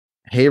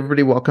Hey,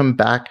 everybody, welcome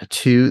back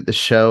to the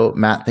show.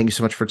 Matt, thank you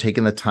so much for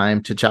taking the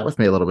time to chat with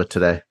me a little bit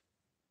today.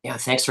 Yeah,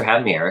 thanks for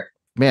having me, Eric.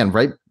 Man,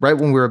 right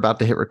when we were about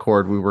to hit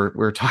record, we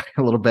were talking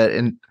a little bit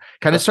and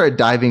kind of started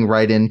diving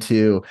right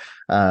into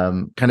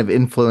kind of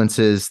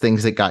influences,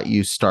 things that got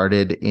you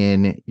started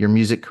in your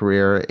music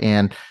career.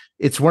 And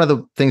it's one of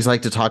the things I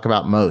like to talk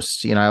about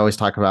most. I always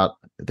talk about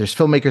there's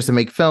filmmakers that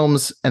make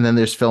films, and then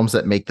there's films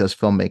that make those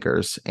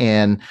filmmakers.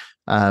 And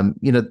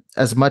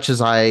as much as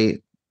I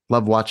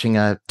love watching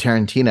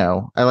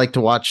Tarantino, I like to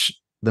watch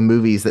the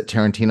movies that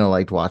Tarantino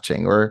liked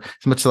watching, or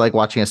as much as I like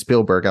watching a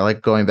Spielberg, I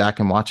like going back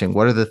and watching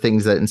what are the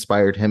things that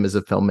inspired him as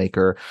a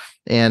filmmaker.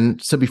 And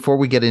so before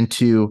we get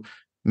into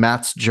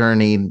Matt's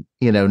journey,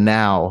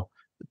 now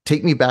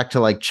take me back to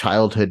like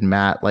childhood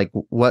Matt, like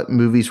what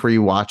movies were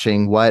you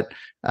watching? What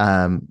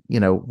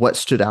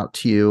stood out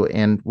to you,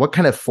 and what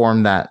kind of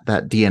formed that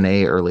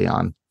DNA early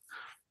on?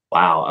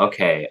 Wow.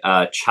 Okay.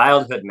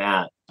 Childhood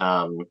Matt.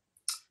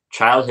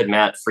 Childhood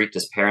Matt freaked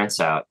his parents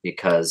out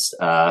because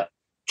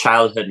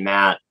childhood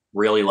Matt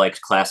really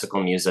liked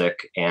classical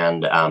music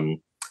and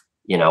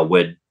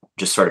would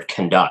just sort of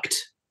conduct.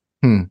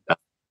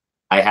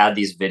 I had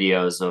these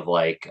videos of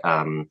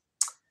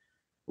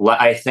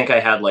I think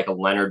I had like a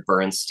Leonard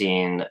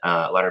Bernstein.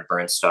 I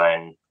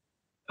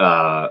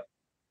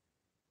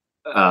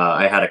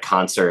had a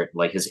concert,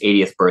 like his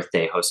 80th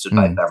birthday, hosted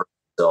by Beverly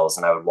Hills,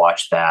 and I would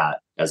watch that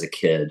as a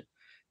kid.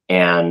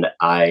 And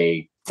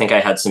I think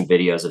I had some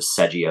videos of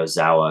Seiji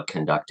Ozawa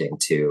conducting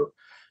too.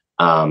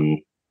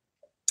 And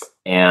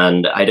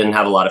I didn't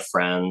have a lot of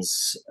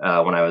friends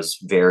when I was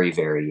very,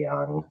 very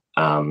young.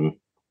 And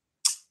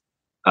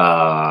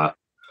I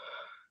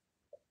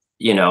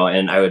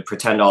would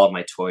pretend all of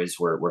my toys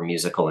were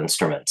musical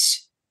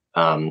instruments.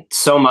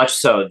 So much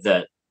so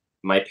that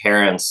my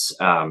parents,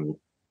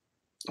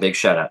 big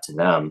shout out to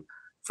them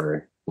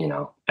for,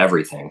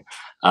 everything.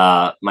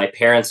 My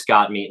parents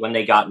got me, when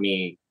they got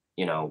me,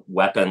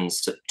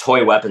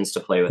 toy weapons to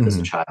play with as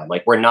a child.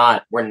 Like we're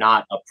not a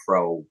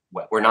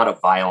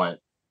violent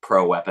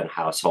pro weapon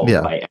household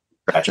by any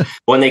stretch.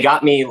 When they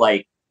got me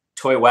like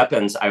toy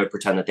weapons, I would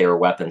pretend that they were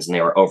weapons, and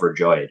they were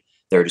overjoyed.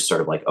 They were just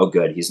sort of like, oh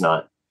good, he's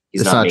not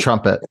a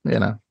trumpet,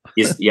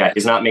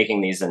 he's not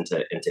making these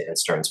into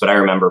instruments. But I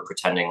remember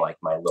pretending like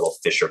my little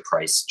Fisher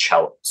Price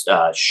shovel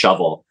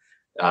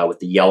with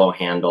the yellow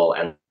handle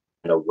and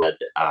the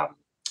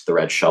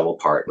red shovel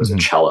part was a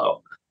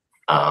cello.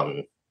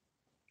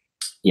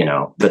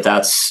 But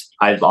that's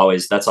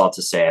all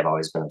to say I've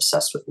always been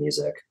obsessed with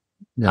music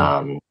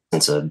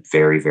since a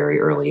very, very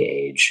early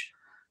age.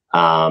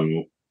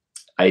 I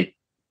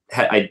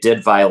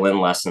did violin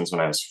lessons when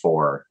I was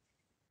 4,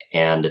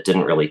 and it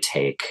didn't really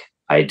take.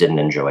 I didn't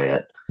enjoy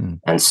it.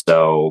 And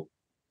so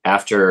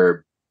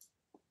after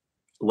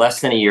less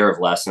than a year of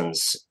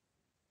lessons,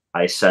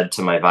 I said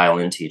to my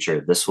violin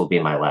teacher, this will be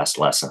my last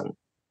lesson.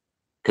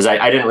 Because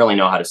I didn't really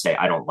know how to say,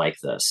 I don't like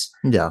this.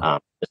 I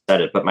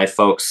said it, but my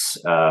folks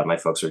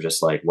were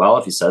just like, well,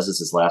 if he says it's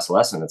his last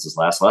lesson, it's his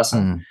last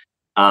lesson.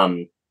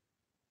 I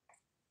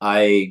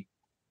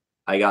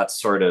got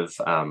sort of,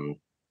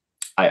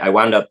 I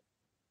wound up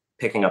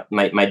picking up,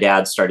 my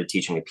dad started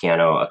teaching me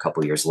piano a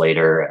couple years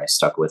later, and I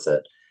stuck with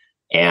it.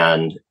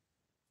 And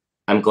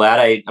I'm glad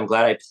I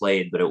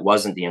played, but it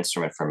wasn't the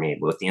instrument for me.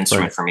 But the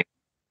instrument for me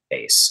was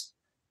bass.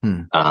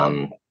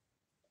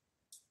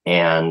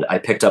 And I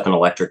picked up an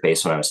electric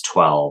bass when I was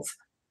 12,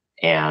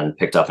 and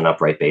picked up an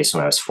upright bass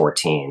when I was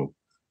 14,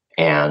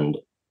 and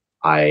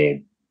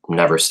I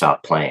never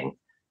stopped playing.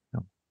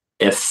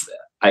 If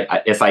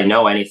I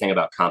know anything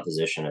about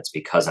composition, it's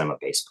because I'm a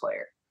bass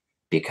player.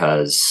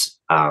 Because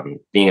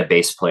being a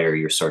bass player,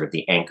 you're sort of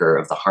the anchor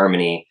of the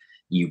harmony.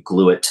 You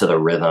glue it to the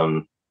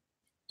rhythm.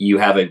 You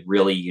have a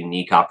really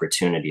unique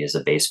opportunity as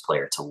a bass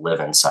player to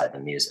live inside the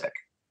music.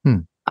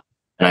 And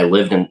I've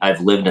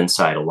lived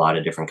inside a lot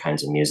of different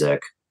kinds of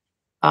music.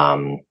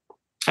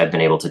 I've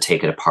been able to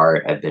take it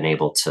apart. I've been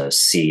able to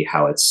see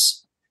how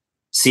it's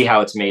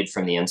made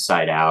from the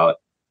inside out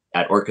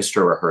at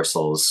orchestra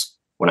rehearsals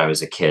when I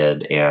was a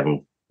kid,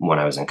 and when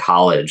I was in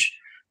college.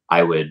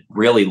 I would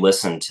really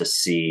listen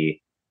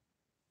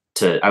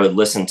I would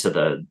listen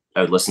to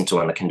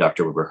when the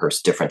conductor would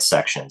rehearse different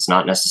sections,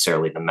 not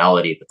necessarily the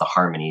melody, but the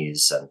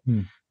harmonies and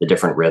the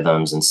different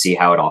rhythms, and see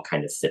how it all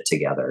kind of fit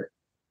together.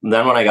 And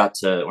then when I got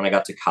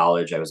to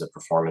college, I was a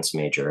performance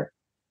major,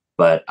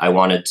 but I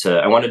wanted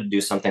to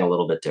do something a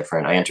little bit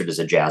different. I entered as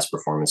a jazz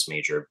performance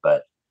major,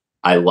 but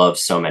I love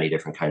so many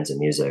different kinds of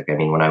music. I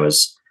mean,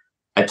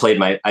 I've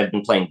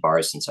been playing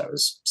bars since I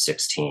was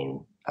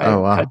 16.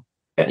 Oh, wow.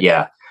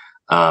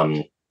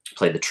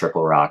 Played the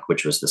Triple Rock,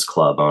 which was this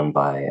club owned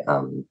by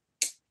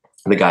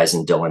the guys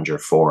in Dillinger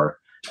 4.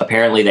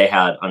 Apparently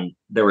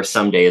there were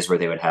some days where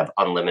they would have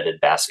unlimited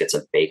baskets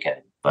of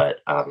bacon, but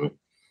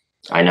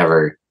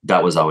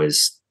that was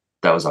always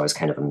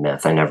kind of a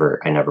myth. I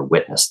never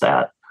witnessed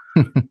that.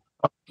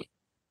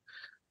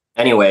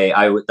 Anyway,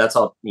 that's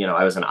all,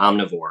 I was an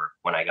omnivore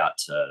when I got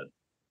to,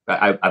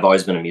 I've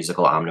always been a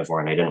musical omnivore,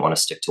 and I didn't want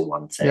to stick to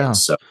one thing.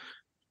 So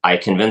I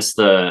convinced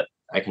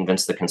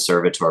convinced the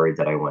conservatory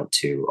that I went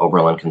to,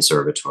 Oberlin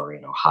Conservatory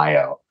in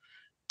Ohio,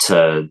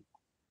 to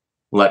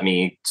let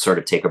me sort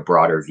of take a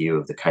broader view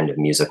of the kind of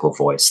musical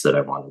voice that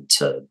I wanted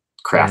to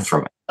craft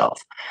for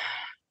myself.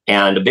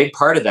 And a big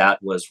part of that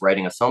was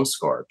writing a film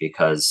score,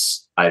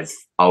 because I've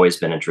always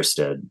been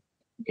interested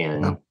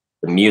in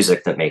the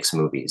music that makes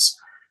movies.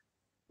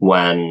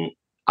 When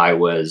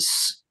did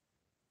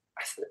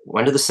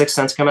The Sixth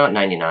Sense come out?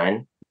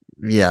 99?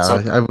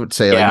 Yeah, I would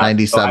say like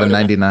 97,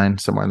 99,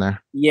 somewhere in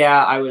there.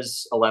 Yeah, I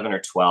was 11 or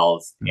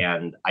 12,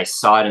 and I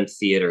saw it in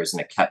theaters, and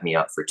it kept me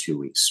up for 2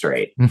 weeks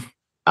straight.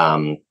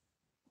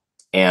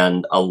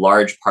 And a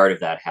large part of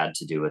that had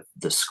to do with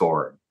the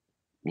score.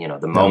 You know,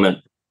 the moment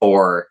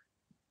before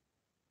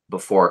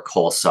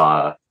Cole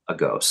saw a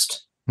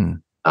ghost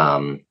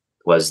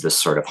was this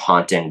sort of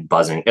haunting,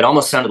 buzzing. It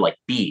almost sounded like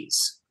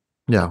bees.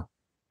 Yeah.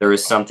 There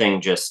was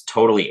something just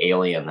totally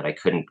alien that I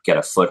couldn't get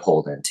a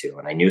foothold into.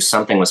 And I knew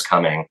something was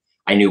coming.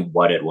 I knew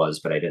what it was,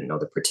 but I didn't know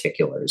the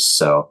particulars.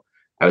 So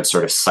I would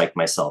sort of psych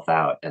myself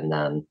out. And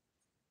then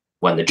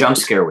when the jump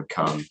scare would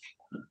come,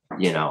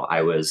 you know,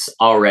 I was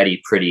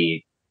already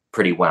pretty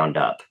wound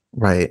up.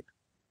 Right.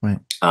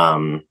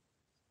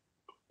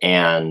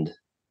 And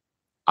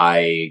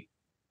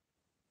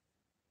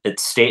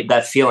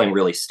that feeling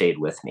really stayed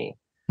with me,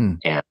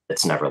 and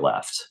it's never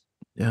left.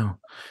 Yeah.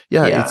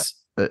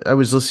 I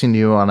was listening to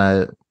you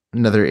on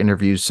another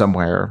interview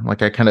somewhere.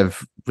 Like I kind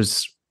of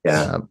was,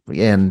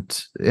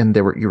 and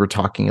you were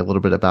talking a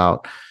little bit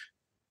about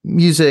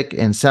music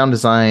and sound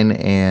design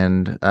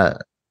and,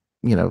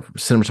 you know,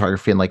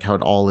 cinematography, and like how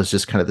it all is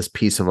just kind of this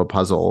piece of a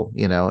puzzle,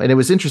 you know. And it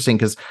was interesting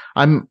because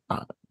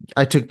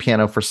I took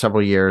piano for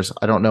several years.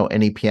 I don't know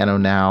any piano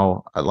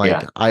now.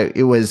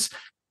 It was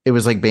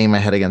like banging my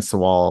head against the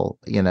wall,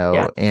 you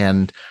know.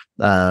 And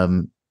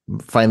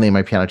finally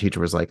my piano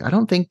teacher was like, I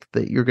don't think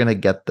that you're going to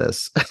get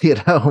this, you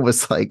know. It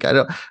was like,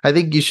 I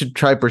think you should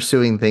try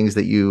pursuing things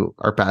that you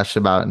are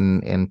passionate about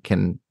and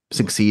can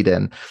succeed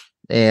in.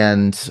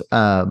 And,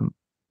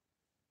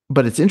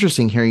 but it's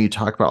interesting hearing you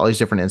talk about all these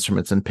different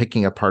instruments and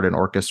picking apart an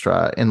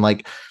orchestra. And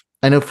like,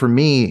 I know for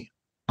me,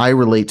 I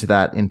relate to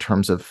that in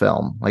terms of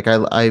film. Like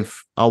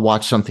I'll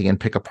watch something and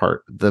pick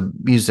apart the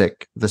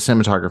music, the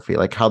cinematography,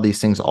 like how these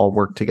things all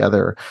work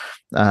together.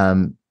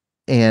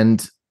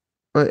 And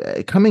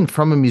coming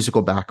from a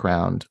musical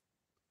background,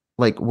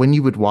 like when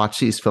you would watch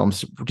these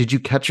films, did you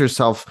catch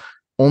yourself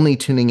only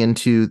tuning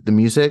into the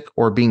music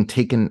or being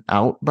taken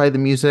out by the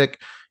music?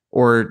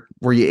 Or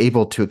were you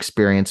able to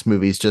experience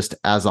movies just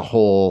as a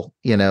whole,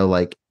 you know,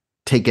 like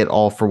take it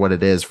all for what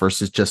it is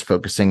versus just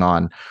focusing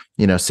on,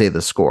 you know, say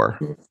the score?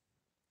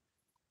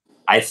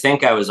 I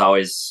think I was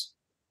always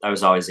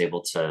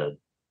able to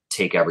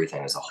take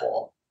everything as a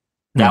whole.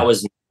 That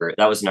was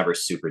never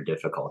super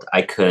difficult.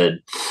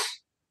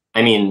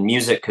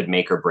 Music can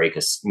make or break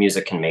a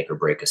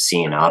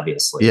scene,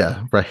 obviously.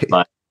 Yeah, right.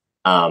 But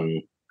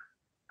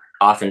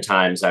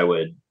oftentimes I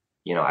would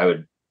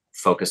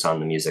focus on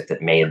the music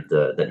that made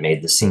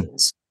the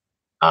scenes.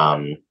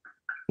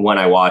 When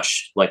I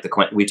watch, like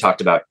we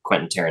talked about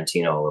Quentin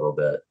Tarantino a little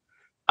bit,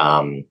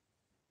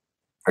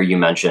 or you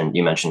mentioned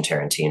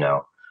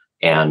Tarantino,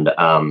 and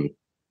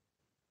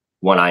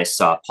when I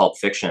saw Pulp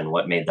Fiction,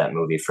 what made that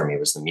movie for me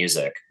was the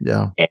music.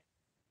 Yeah.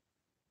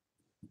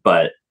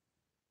 But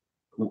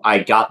I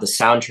got the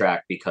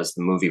soundtrack because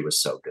the movie was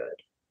so good,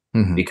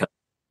 because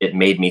it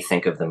made me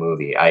think of the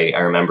movie. I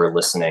remember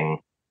listening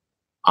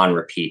on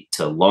repeat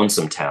to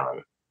Lonesome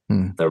Town,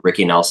 the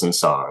Ricky Nelson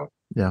song.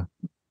 Yeah.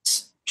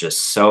 It's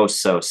just so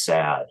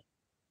sad.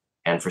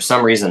 And for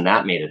some reason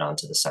that made it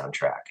onto the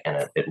soundtrack,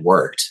 and it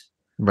worked.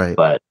 Right.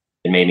 But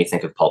it made me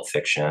think of Pulp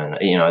Fiction.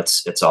 You know,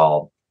 it's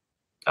all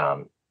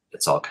kind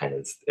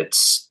of,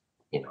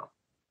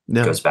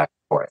 goes back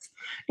and forth.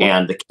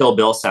 And the Kill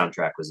Bill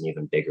soundtrack was an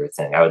even bigger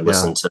thing. I would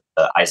listen to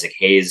the Isaac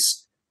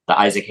Hayes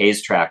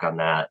track on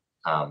that.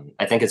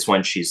 I think it's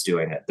when she's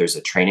doing it. There's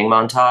a training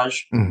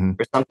montage or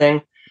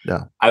something.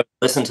 Yeah. I would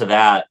listen to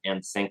that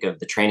and think of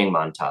the training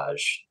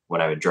montage when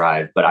I would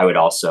drive, but I would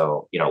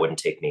also, it wouldn't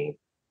take me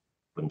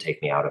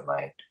out of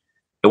my,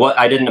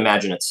 I didn't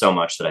imagine it so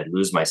much that I'd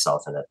lose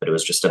myself in it, but it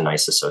was just a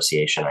nice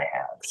association I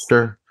had.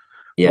 Sure.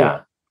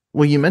 Yeah.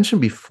 Well, you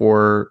mentioned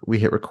before we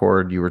hit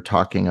record, you were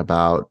talking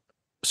about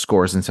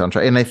scores and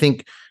soundtrack. And I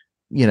think,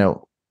 you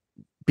know,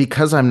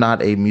 because I'm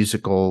not a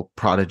musical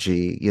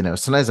prodigy, you know,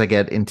 sometimes I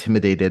get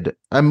intimidated.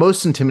 I'm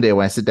most intimidated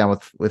when I sit down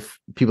with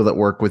people that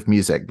work with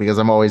music, because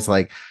I'm always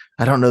like,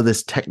 I don't know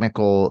this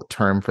technical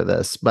term for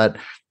this, but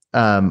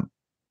I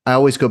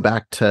always go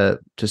back to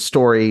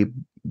story,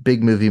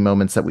 big movie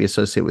moments that we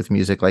associate with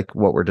music, like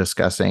what we're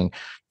discussing.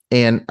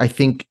 And I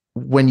think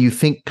when you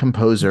think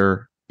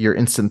composer, your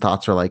instant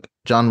thoughts are like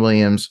John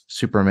Williams,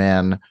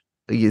 Superman.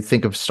 You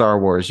think of Star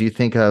Wars, you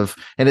think of,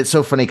 and it's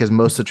so funny because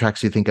most of the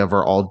tracks you think of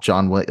are all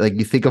John Williams. Like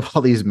you think of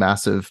all these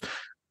massive,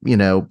 you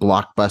know,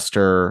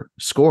 blockbuster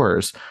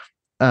scores.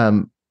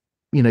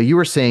 You know, you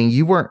were saying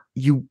you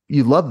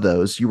love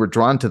those, you were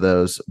drawn to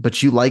those,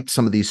 but you liked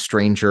some of these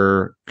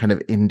stranger kind of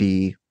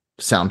indie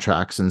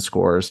soundtracks and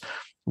scores.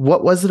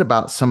 What was it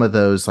about some of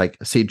those, like,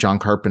 say, John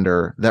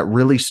Carpenter, that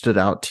really stood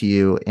out to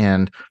you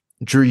and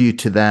drew you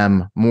to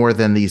them more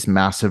than these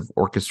massive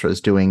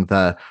orchestras doing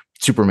the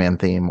Superman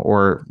theme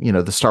or,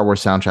 the Star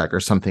Wars soundtrack or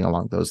something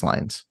along those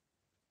lines?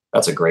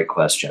 That's a great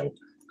question.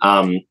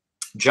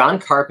 John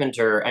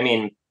Carpenter, I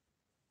mean,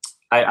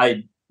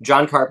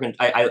 John Carpenter,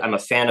 I'm a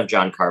fan of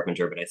John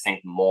Carpenter, but I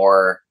think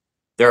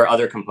there are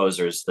other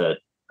composers that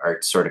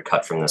are sort of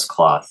cut from this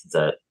cloth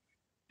that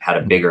had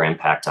a bigger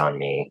impact on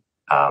me.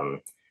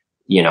 Ennio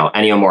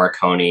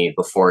Morricone,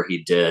 before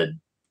he did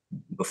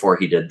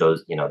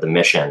those, The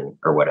Mission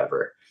or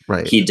whatever,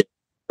 Right. he did a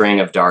string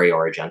of Dario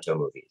Argento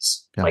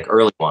movies, like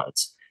early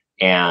ones.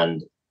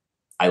 And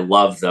I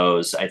love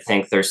those. I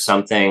think there's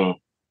something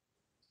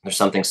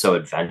so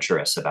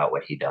adventurous about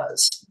what he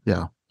does.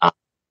 Yeah.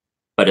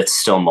 But it's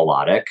still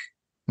melodic.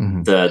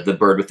 Mm-hmm. The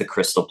bird with the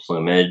crystal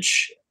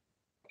plumage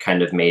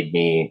kind of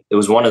it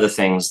was one of the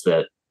things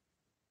that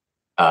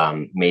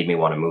made me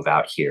want to move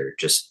out here.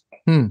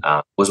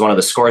 Was one of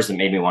the scores that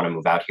made me want to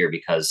move out here,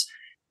 because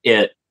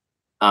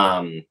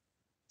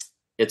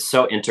it's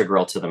so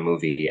integral to the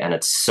movie and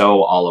it's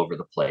so all over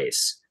the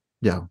place.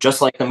 Yeah.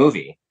 Just like the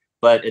movie,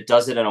 but it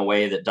does it in a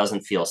way that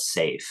doesn't feel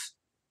safe.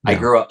 Yeah. I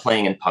grew up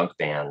playing in punk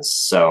bands,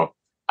 so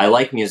I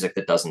like music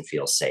that doesn't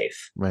feel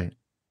safe. Right.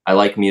 I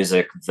like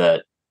music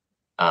that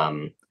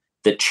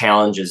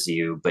challenges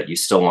you, but you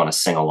still want to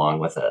sing along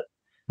with it.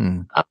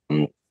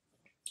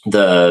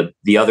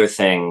 The other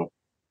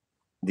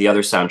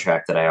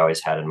soundtrack that I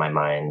always had in my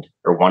mind,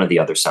 or one of the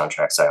other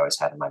soundtracks I always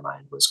had in my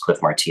mind, was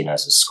Cliff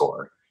Martinez's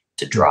score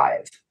to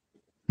Drive.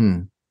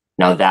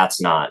 Now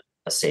that's not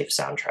a safe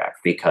soundtrack,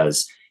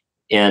 because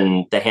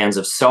in the hands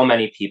of so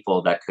many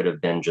people that could have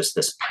been just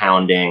this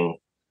pounding,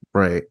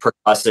 right,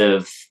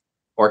 percussive,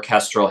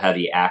 orchestral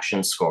heavy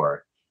action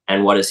score.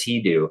 And what does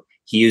he do?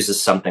 He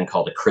uses something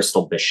called a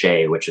crystal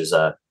Bichet, which is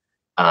or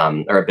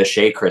a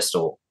Bichet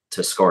crystal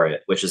to score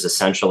it, which is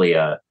essentially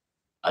a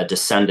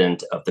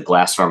descendant of the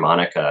glass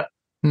harmonica,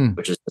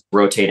 which is a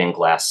rotating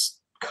glass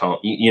cone.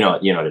 You know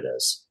what it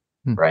is,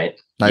 right?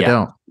 I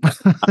don't.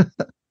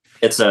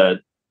 It's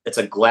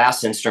a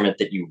glass instrument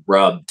that you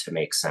rub to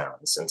make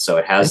sounds, and so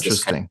it has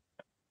this kind of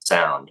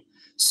sound.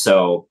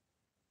 So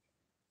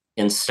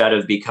instead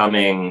of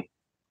becoming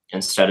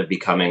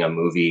a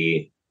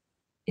movie,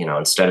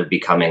 instead of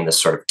becoming this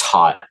sort of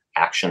taut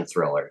action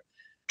thriller,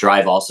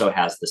 Drive also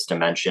has this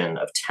dimension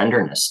of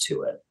tenderness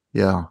to it.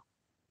 Yeah.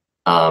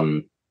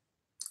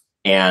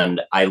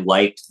 And I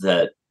liked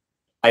that.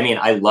 I mean,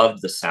 I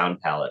loved the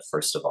sound palette,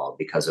 first of all,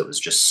 because it was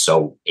just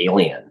so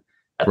alien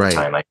at the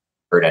time. I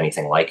heard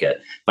anything like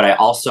it. But I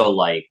also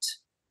liked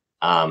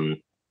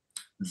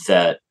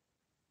that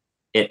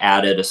it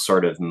added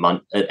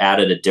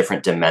a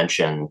different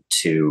dimension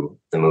to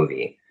the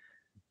movie.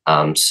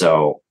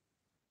 So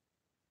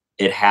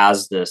it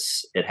has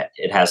this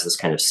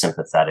kind of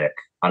sympathetic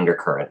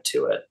undercurrent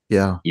to it.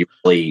 Yeah. You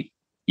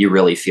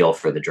really feel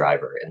for the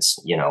driver. And,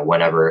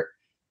 whenever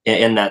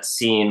in that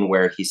scene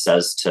where he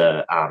says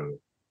to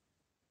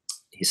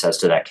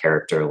that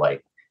character,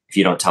 like, if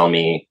you don't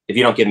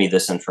give me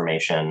this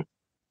information,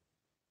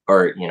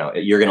 or,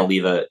 you're going to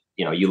leave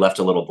you left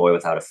a little boy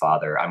without a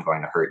father, I'm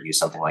going to hurt you.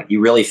 Something like, you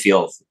really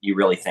think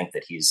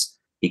that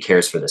he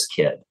cares for this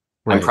kid.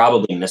 Right. I'm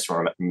probably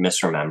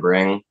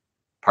misremembering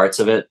parts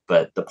of it,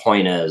 but the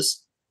point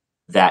is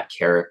that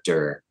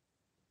character,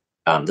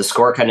 the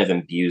score kind of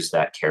imbues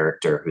that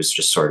character, who's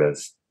just sort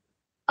of,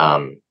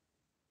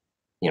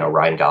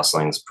 Ryan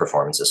Gosling's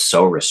performance is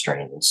so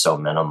restrained and so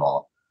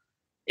minimal.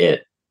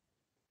 It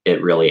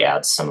really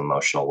adds some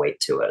emotional weight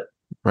to it.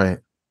 Right.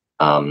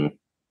 I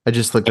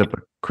just looked up a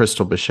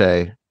crystal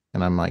Bichet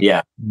and I'm like,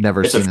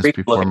 never seen this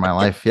before in my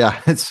life.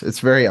 Yeah. It's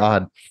very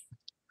odd.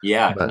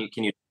 Yeah. But,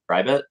 can you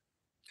describe it?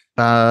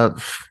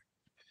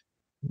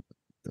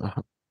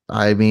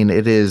 I mean,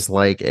 it is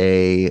like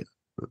it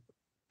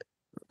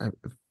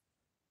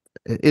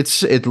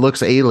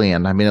looks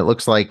alien. I mean, it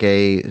looks like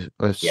a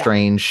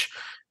strange,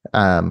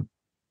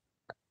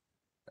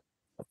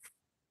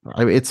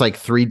 it's like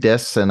 3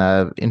 discs and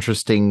a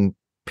interesting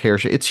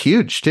parachute. It's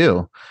huge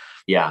too.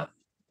 Yeah.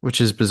 Which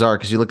is bizarre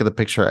because you look at the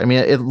picture. I mean,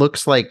 it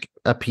looks like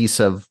a piece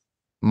of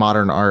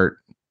modern art,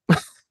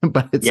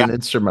 but it's an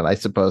instrument, I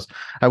suppose.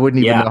 I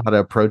wouldn't even know how to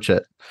approach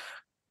it.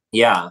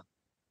 Yeah.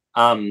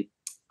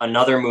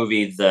 Another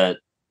movie that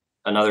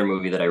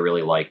I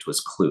really liked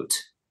was Klute.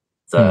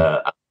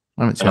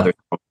 Another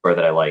score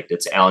that I liked.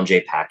 It's Alan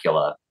J.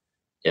 Pakula.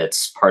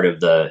 It's part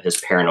of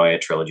his Paranoia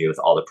trilogy with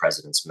All the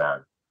President's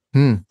Men.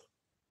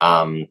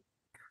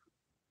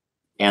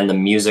 And the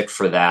music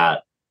for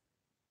that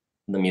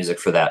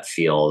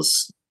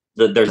feels,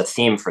 there's a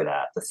theme for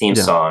that. The theme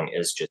song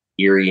is just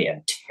eerie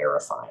and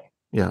terrifying.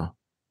 Yeah.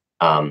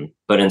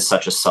 But in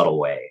such a subtle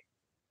way.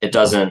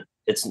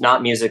 It's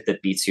not music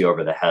that beats you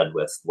over the head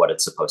with what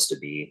it's supposed to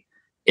be.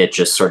 It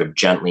just sort of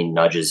gently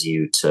nudges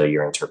you to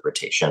your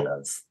interpretation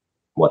of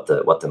what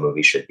the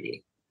movie should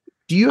be.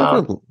 Do you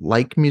ever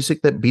like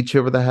music that beats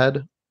you over the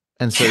head?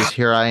 and says,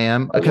 "Here I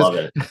am." I love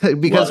it.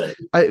 Because Love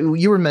it.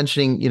 you were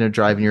mentioning,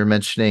 driving. You were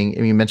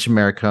mentioning, you mentioned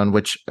Morricone,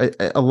 which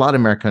a lot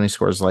of Morricone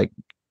scores, like,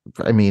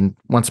 I mean,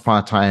 Once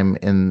Upon a Time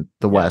in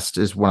the West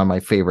is one of my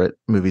favorite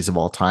movies of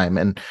all time,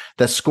 and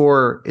the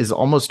score is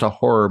almost a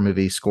horror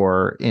movie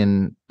score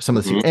in some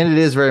of the scenes, and it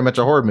is very much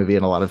a horror movie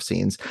in a lot of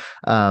scenes.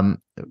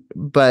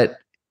 But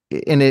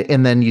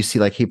and then you see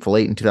like Hateful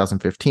Eight in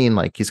 2015,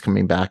 like he's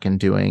coming back and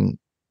doing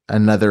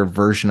another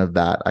version of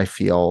that. I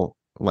feel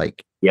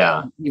like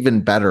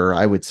even better,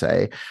 I would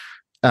say.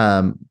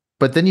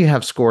 But then you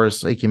have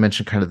scores like you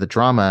mentioned, kind of the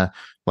drama,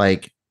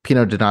 like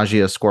Pino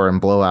Donaggio's score in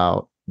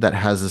Blowout, that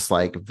has this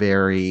like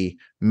very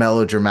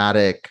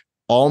melodramatic,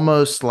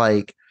 almost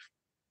like,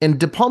 and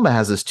De Palma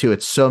has this too.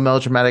 It's so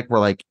melodramatic where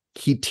like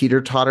he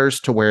teeter-totters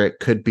to where it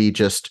could be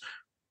just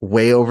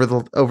way over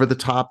the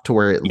top to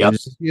where it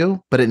loses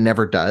you, but it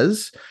never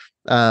does.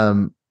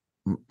 I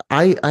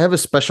have a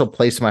special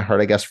place in my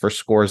heart, I guess, for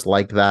scores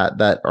like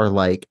that are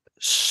like,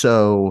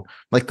 so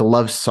like the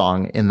love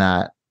song in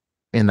that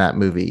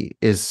movie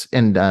is,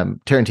 and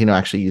Tarantino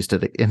actually used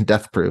it in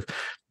Death Proof,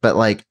 but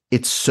like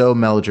it's so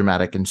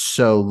melodramatic and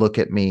so look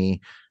at me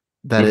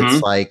that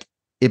it's like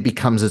it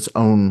becomes its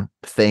own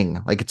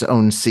thing, like its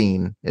own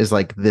scene is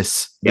like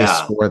this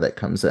score that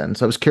comes in.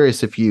 So I was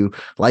curious if you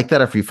like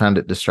that or if you found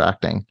it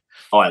distracting.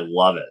 Oh, I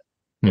love it.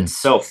 It's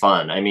so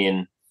fun. I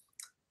mean,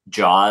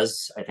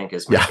 Jaws, I think,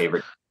 is my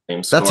favorite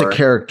film score. That's a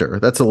character.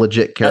 That's a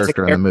legit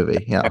character in the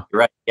movie. Yeah.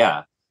 Right.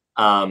 Yeah.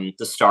 The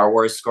Star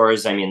Wars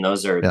scores, I mean,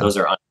 those are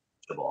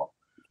untouchable.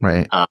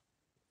 Right.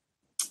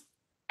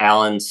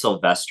 Alan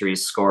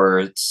Silvestri's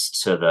scores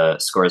to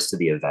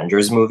the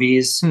Avengers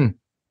movies,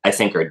 I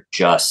think are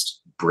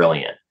just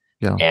brilliant.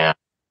 Yeah. And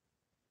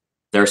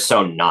they're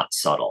so not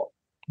subtle.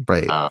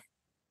 Right.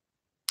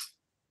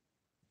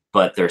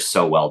 But they're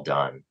so well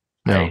done.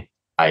 Yeah.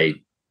 That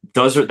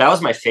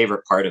was my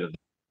favorite part of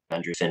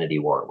Avengers Infinity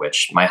War,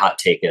 which my hot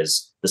take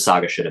is the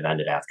saga should have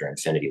ended after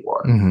Infinity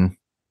War.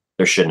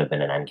 There shouldn't have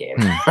been an Endgame.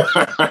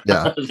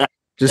 Yeah.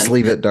 Just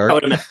leave it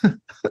dark.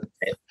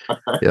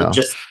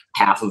 Just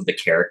half of the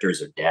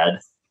characters are dead.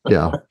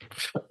 Yeah.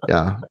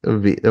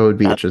 It would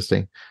be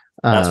interesting.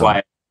 That's why I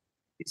make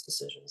these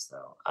decisions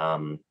though.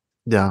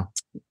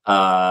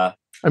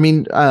 I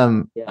mean,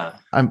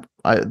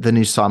 the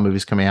new Saw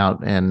movie's coming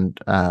out, and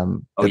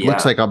it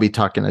looks like I'll be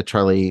talking to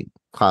Charlie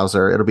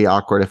Clouser. It'll be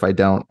awkward if I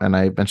don't, and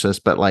I mentioned this,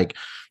 but like,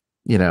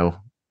 the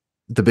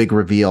big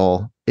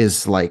reveal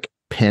is like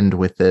pinned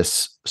with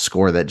this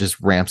score that just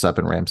ramps up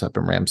and ramps up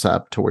and ramps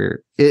up to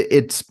where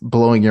it's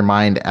blowing your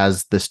mind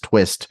as this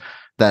twist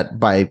that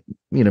by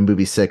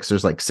movie 6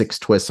 there's like 6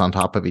 twists on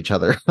top of each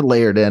other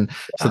layered in.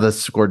 So the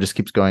score just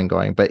keeps going.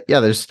 But yeah,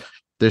 there's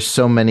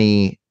so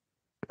many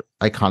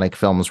iconic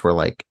films where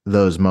like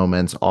those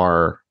moments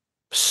are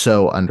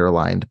so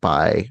underlined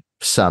by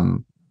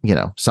some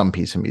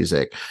piece of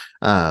music.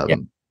 Oh,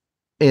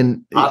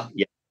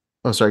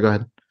 sorry, go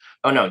ahead.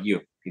 Oh no,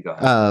 you go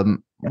ahead.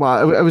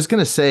 Well, I was going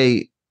to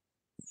say,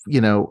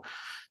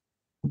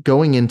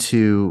 going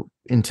into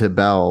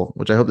Belle,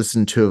 which I hope this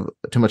isn't too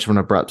much of an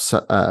abrupt,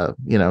 kind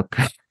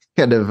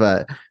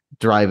of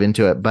drive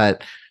into it.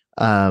 But,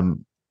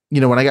 when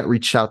I got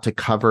reached out to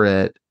cover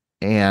it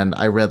and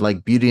I read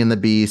like Beauty and the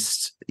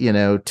Beast,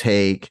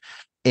 take,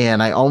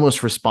 and I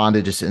almost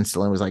responded just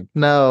instantly, was like,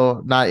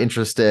 no, not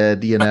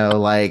interested,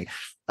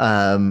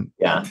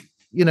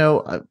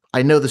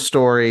 I know the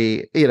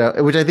story,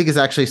 which I think is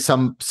actually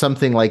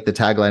something like the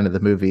tagline of the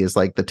movie is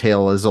like the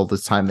tale as old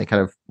as time. They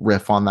kind of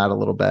riff on that a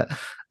little bit.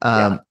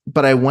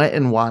 But I went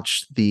and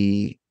watched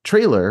the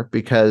trailer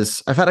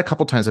because I've had a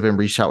couple times I've been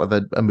reached out with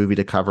a movie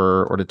to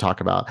cover or to talk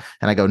about,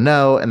 and I go,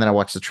 no. And then I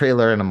watch the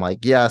trailer and I'm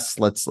like, yes,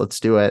 let's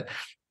do it.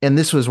 And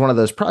this was one of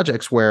those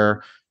projects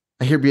where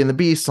I hear Beauty and the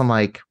Beast. I'm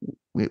like,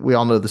 we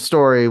all know the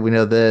story. We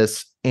know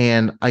this.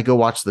 And I go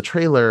watch the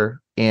trailer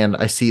and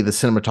I see the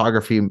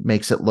cinematography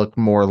makes it look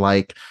more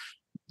like,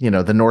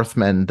 the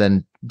Northman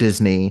than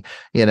Disney,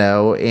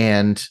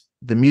 and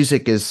the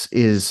music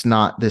is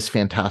not this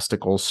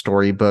fantastical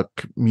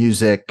storybook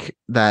music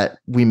that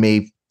we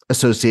may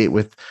associate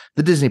with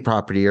the Disney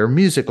property or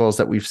musicals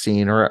that we've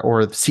seen or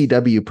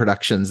CW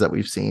productions that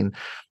we've seen.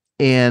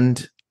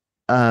 And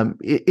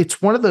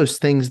it's one of those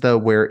things though,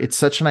 where it's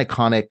such an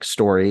iconic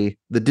story.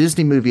 The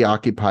Disney movie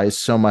occupies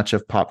so much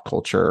of pop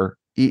culture.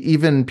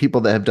 Even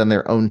people that have done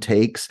their own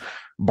takes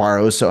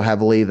borrow so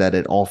heavily that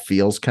it all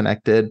feels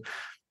connected.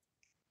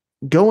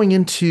 Going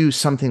into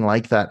something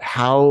like that,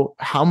 how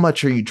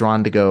much are you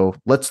drawn to go,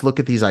 let's look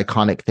at these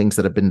iconic things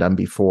that have been done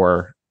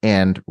before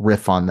and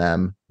riff on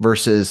them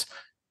versus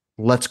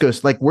let's go,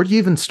 like, where do you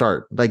even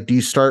start? Like, do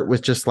you start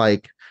with just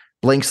like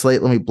blank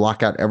slate, let me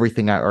block out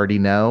everything I already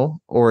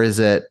know? Or is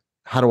it,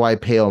 how do I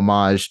pay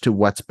homage to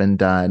what's been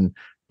done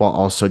while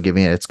also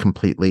giving it its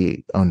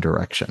completely own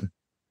direction?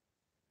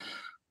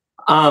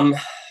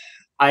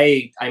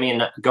 I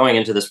mean, going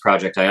into this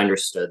project, I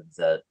understood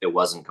that it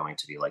wasn't going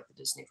to be like the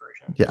Disney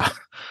version. Yeah.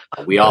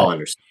 We all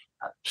understand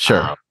that.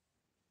 Sure.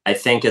 I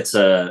think it's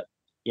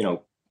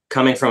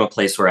coming from a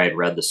place where I'd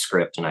read the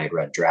script and I had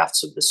read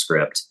drafts of the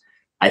script,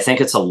 I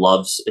think it's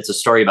a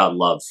story about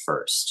love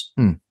first.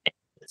 Hmm.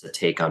 It's a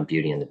take on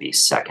Beauty and the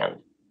Beast second.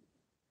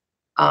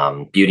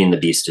 Beauty and the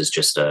Beast is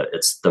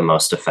it's the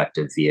most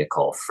effective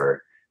vehicle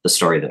for the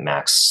story that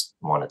Max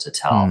wanted to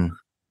tell.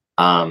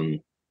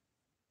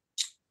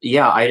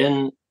 Yeah,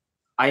 I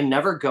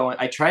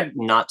tried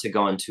not to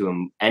go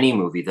into any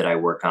movie that I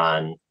work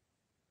on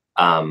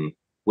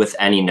with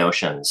any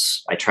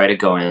notions. I try to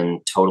go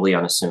in totally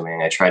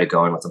unassuming. I try to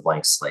go in with a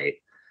blank slate.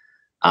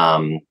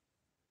 I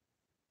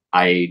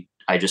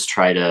just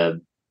try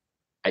to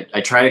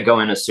go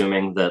in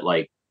assuming that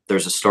like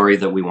there's a story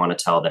that we want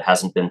to tell that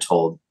hasn't been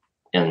told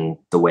in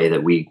the way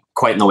that we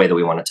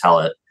want to tell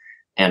it,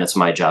 and it's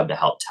my job to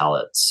help tell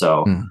it.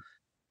 So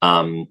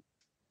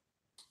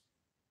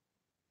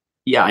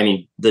yeah, I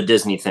mean, the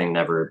Disney thing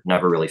never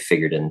really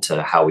figured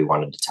into how we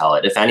wanted to tell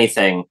it. If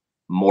anything,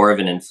 more of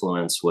an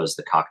influence was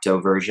the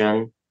Cocteau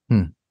version.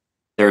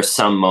 There are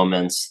some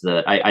moments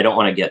that I don't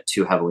want to get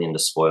too heavily into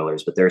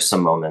spoilers, but there are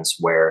some moments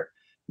where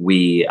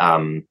we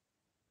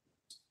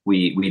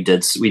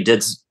did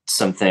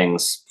some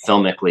things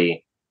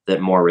filmically that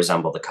more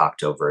resemble the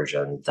Cocteau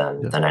version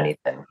than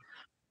anything.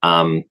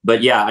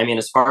 But yeah, I mean,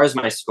 as far as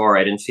my score,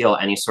 I didn't feel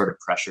any sort of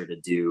pressure to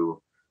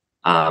do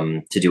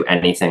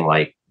anything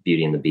like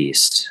Beauty and the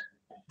Beast,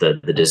 the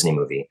Disney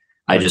movie.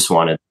 Right. I just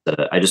wanted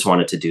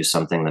to do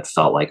something that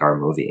felt like our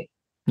movie.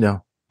 Yeah.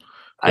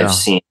 I've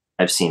seen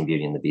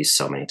Beauty and the Beast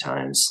so many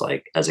times.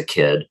 Like as a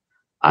kid,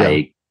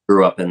 I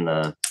grew up in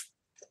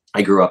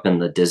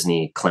the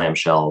Disney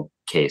clamshell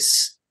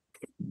case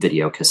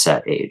video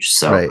cassette age.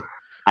 So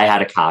I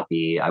had a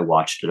copy. I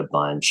watched it a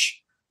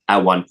bunch.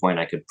 At one point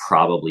I could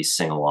probably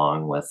sing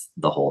along with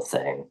the whole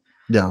thing.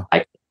 Yeah.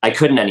 I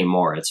couldn't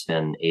anymore. It's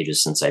been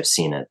ages since I've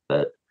seen it,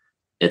 but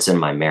it's in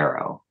my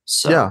marrow.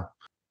 So yeah,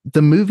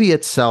 the movie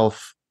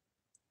itself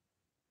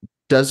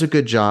does a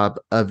good job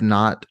of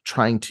not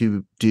trying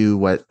to do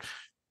what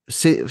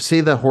say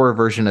the horror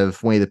version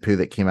of Winnie the Pooh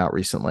that came out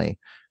recently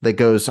that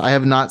goes, I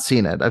have not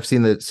seen it. I've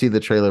seen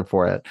the trailer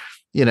for it,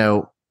 you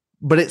know,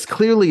 but it's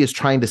clearly is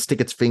trying to stick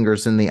its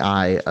fingers in the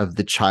eye of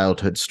the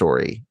childhood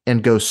story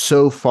and go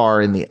so far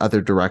in the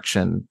other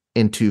direction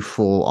into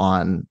full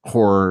on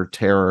horror,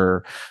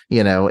 terror,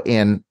 you know,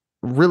 and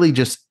really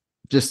just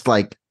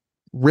like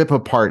rip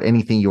apart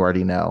anything you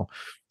already know.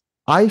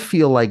 I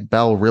feel like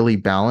Belle really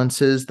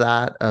balances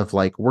that of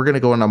like, we're going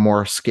to go in a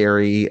more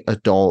scary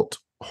adult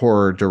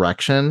horror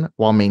direction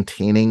while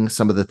maintaining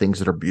some of the things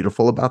that are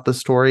beautiful about the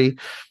story.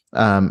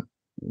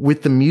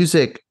 With the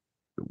music,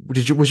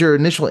 was your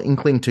initial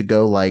inkling to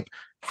go like,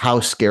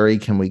 how scary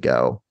can we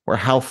go, or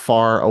how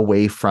far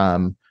away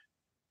from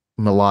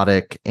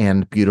melodic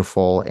and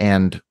beautiful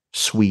and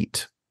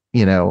sweet,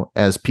 you know,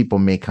 as people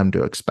may come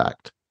to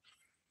expect?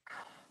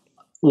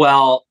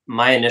 Well,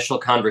 my initial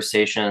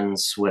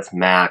conversations with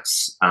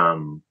Max,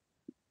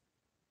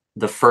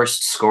 the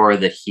first score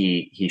that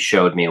he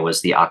showed me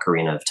was the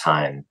Ocarina of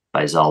Time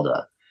by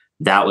Zelda.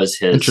 That was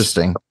his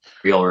interesting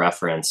real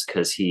reference,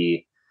 because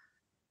he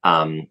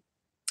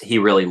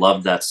really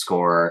loved that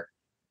score.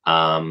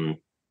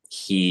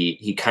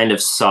 He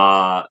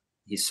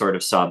sort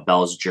of saw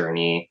Belle's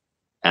journey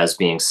as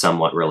being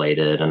somewhat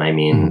related, and I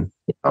mean,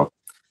 you know,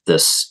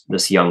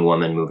 this young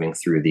woman moving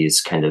through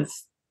these kind of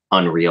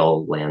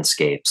unreal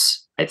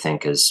landscapes, I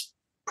think is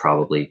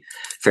probably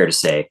fair to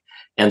say.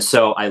 And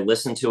so I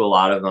listened to a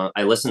lot of them.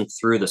 I listened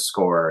through the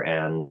score,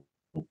 and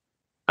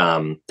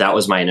that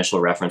was my initial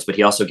reference, but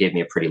he also gave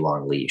me a pretty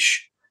long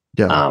leash,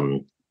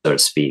 so to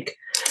speak.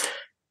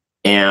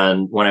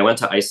 And when I went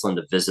to Iceland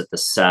to visit the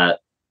set,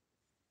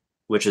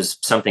 which is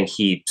something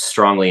he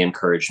strongly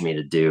encouraged me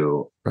to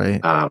do, right,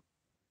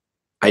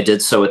 I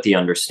did so with the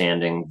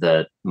understanding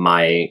that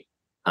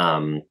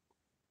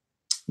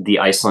the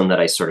Iceland that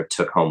I sort of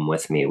took home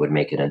with me would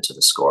make it into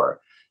the score.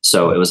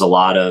 So it was a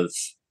lot of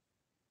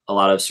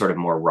sort of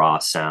more raw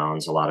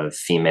sounds, a lot of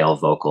female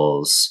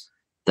vocals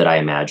that I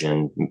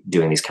imagine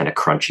doing these kind of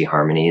crunchy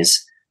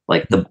harmonies.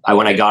 Like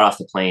when I got off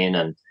the plane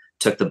and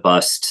took the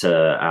bus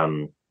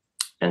to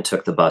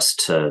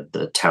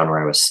the town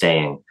where I was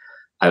staying,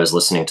 I was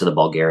listening to the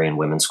Bulgarian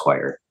Women's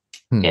Choir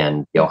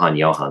and Johan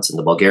Johansson.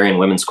 The Bulgarian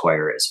Women's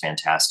Choir is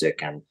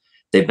fantastic, and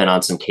they've been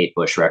on some Kate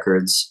Bush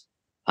records.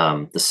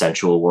 The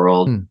Sensual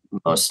World,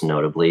 most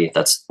notably.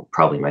 That's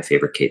probably my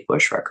favorite Kate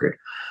Bush record.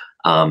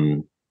 Yeah,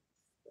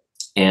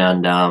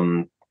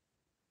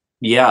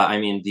 I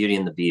mean, Beauty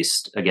and the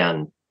Beast,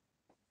 again,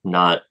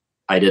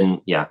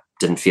 didn't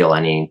feel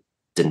any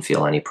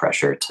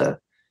pressure to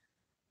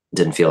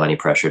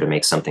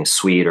make something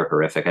sweet or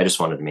horrific. I just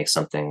wanted to make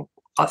something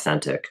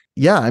authentic.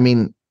 Yeah, I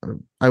mean,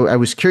 I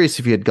was curious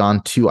if you had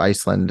gone to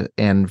Iceland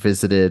and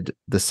visited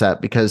the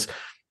set, because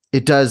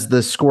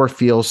the score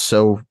feels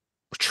so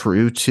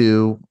true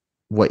to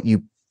what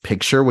you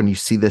picture when you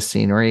see the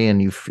scenery,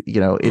 and you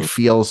know, it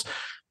feels,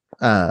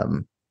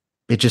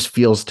 it just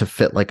feels to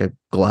fit like a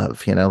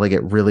glove, you know, like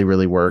it really,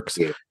 really works.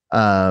 Yeah.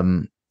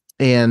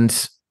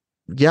 And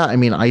yeah, I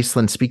mean,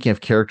 Iceland, speaking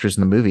of characters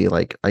in the movie,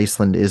 like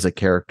Iceland is a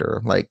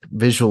character, like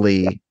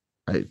visually,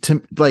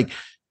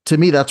 to to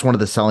me, that's one of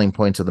the selling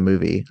points of the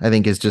movie, I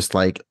think, is just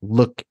like,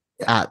 look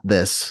at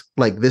this,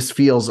 like this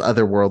feels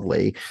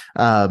otherworldly.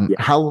 Yeah.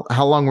 How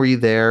long were you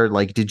there?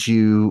 Like, did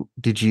you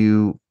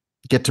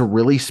get to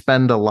really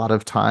spend a lot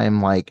of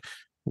time like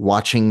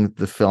watching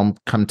the film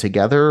come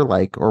together,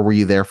 like, or were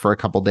you there for a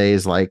couple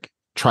days, like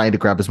trying to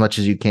grab as much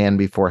as you can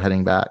before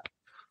heading back?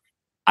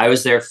 I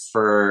was there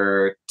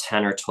for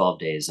 10 or 12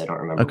 days. I don't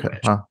remember Okay.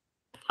 which. Wow.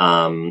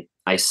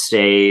 I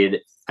stayed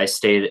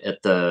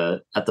at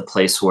the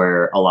place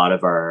where a lot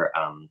of our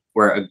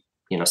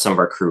some of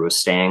our crew was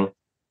staying,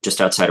 just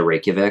outside of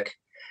Reykjavik.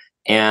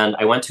 And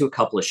I went to a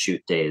couple of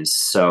shoot days.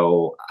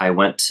 So I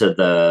went to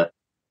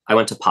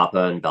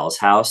Papa and Belle's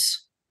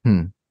house.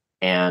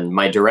 And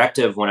my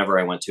directive whenever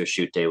I went to a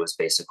shoot day was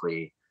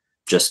basically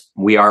just,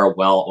 we are a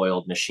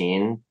well-oiled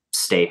machine,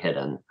 stay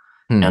hidden.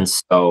 And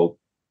so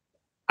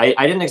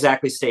I didn't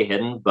exactly stay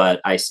hidden,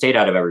 but I stayed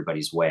out of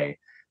everybody's way.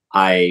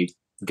 I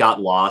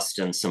got lost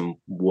in some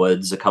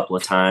woods a couple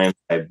of times.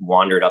 I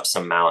wandered up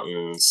some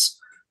mountains,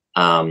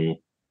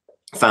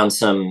 found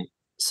some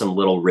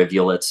little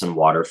rivulets and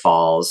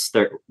waterfalls.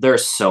 There are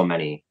so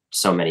many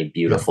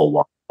beautiful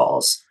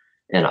waterfalls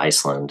in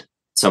Iceland.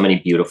 So many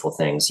beautiful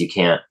things. You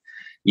can't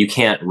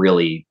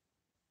really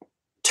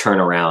turn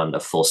around a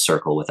full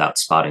circle without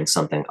spotting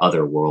something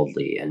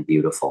otherworldly and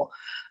beautiful.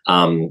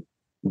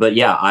 But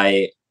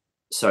yeah,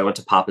 so I went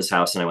to Papa's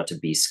house and I went to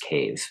Beast's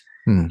Cave,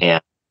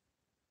 and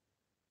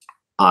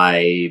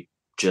I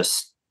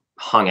just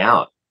hung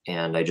out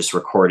and I just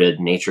recorded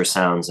nature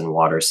sounds and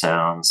water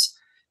sounds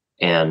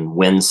and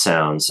wind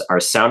sounds. Our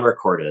sound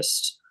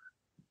recordist,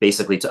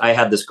 basically, I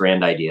had this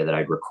grand idea that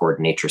I'd record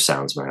nature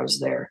sounds when I was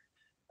there.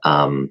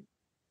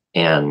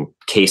 And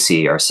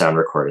Casey, our sound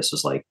recordist,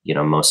 was like,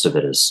 most of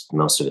it is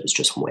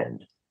just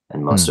wind,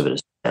 and most of it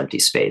is empty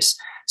space.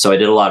 So I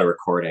did a lot of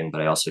recording,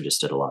 but I also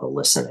just did a lot of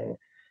listening.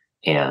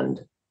 And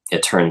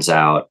it turns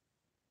out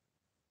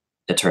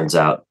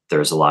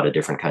there's a lot of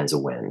different kinds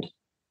of wind.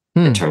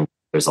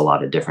 There's a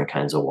lot of different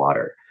kinds of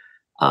water.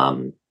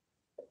 And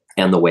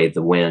the way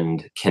the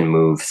wind can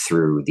move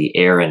through the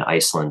air in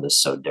Iceland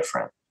is so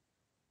different,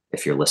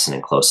 if you're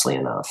listening closely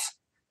enough,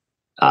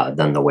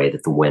 than the way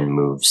that the wind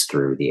moves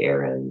through the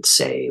air in,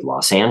 say,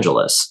 Los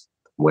Angeles,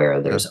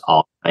 where there's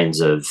all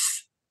kinds of,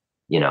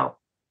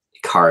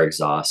 car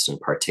exhaust and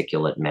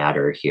particulate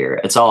matter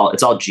here. It's all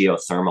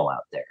geothermal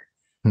out there.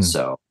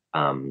 So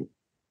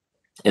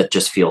it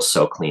just feels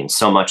so clean,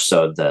 so much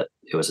so that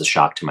it was a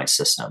shock to my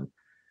system.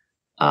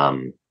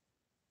 But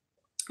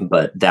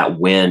that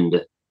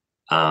wind,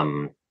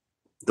 the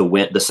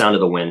sound of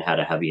the wind had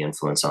a heavy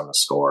influence on the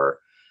score.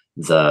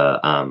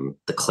 The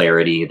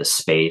clarity, the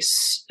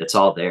space, it's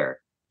all there.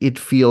 It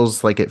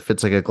feels like it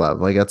fits like a glove.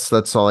 Like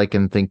that's all I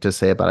can think to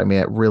say about it. I mean,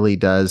 it really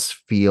does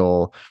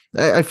feel,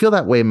 I feel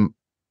that way,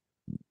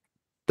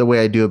 the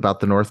way I do about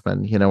The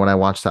Northman, when I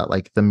watch that,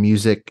 like the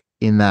music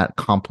in that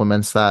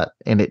complements that,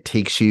 and it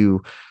takes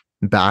you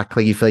back,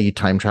 like you feel like you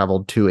time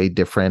traveled to a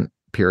different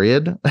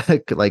period,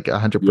 like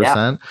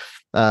 100%.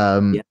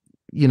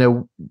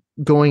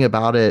 Going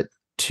about it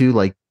too,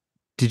 like,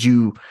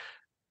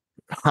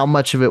 how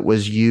much of it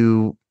was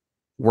you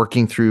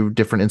working through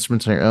different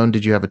instruments on your own?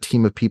 Did you have a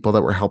team of people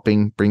that were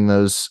helping bring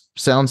those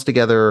sounds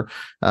together?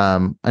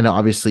 I know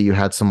obviously you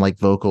had some like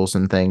vocals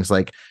and things.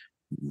 Like,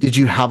 did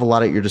you have a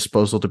lot at your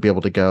disposal to be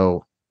able to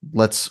go,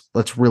 let's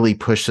really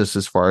push this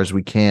as far as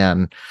we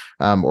can?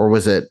 Or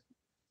was it,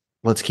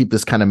 let's keep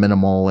this kind of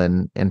minimal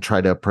and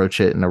try to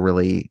approach it in a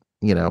really,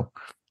 a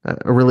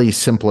really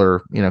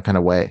simpler, kind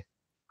of way?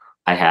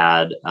 I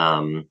had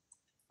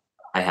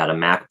a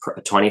Mac Pro,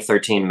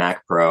 2013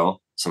 Mac Pro,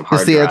 some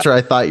hard That's the drive, answer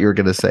I thought you were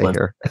going to say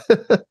here.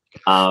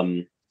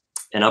 an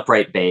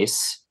upright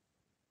bass,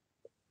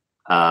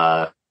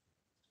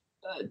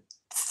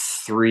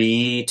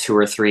 two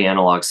or three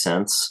analog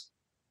synths,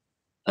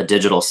 a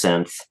digital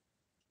synth,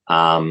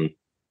 and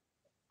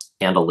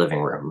a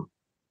living room.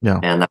 Yeah.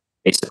 And that's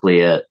basically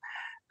it.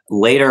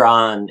 Later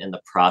on in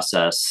the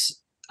process,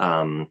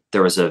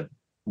 there was a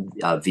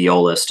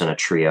violist and a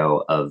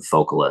trio of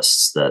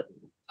vocalists that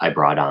I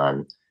brought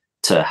on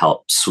to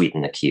help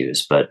sweeten the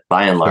cues, but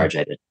by and large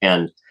I did.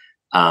 And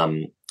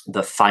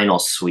the final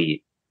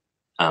suite,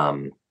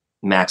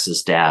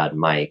 Max's dad,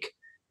 Mike,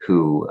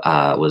 who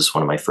was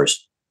one of my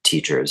first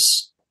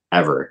teachers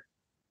ever,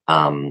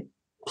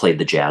 played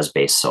the jazz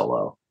bass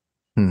solo.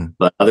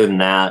 But other than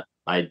that,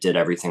 I did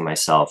everything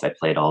myself. I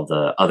played all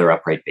the other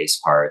upright bass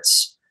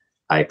parts.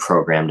 I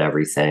programmed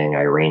everything.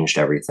 I arranged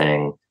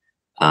everything.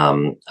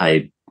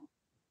 I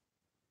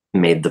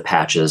made the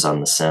patches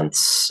on the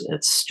synths.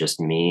 It's just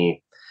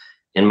me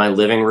in my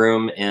living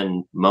room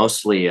in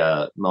mostly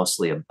a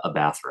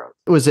bathroom.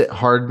 Was it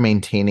hard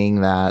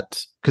maintaining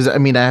that? Because I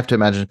mean, I have to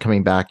imagine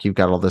coming back, you've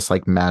got all this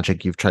like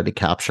magic you've tried to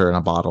capture in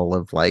a bottle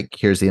of like,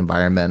 here's the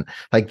environment.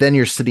 Like then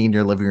you're sitting in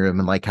your living room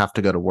and like have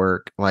to go to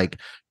work. Like,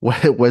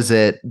 what was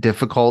it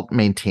difficult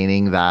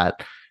maintaining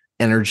that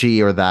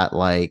energy, or that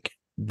like,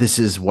 this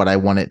is what I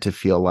want it to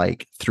feel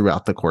like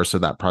throughout the course of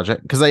that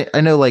project? Because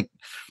I know like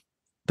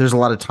there's a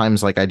lot of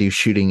times like I do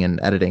shooting and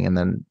editing and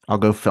then I'll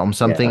go film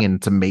something and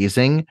it's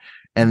amazing.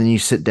 And then you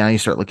sit down, you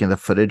start looking at the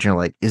footage, and you're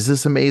like, is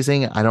this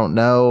amazing? I don't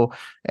know.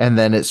 And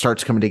then it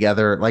starts coming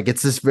together. Like,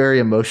 it's this very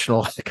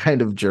emotional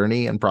kind of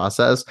journey and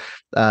process.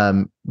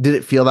 Did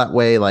it feel that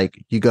way?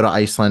 Like, you go to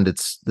Iceland,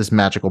 it's this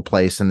magical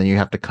place, and then you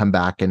have to come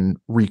back and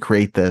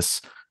recreate this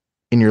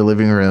in your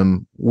living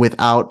room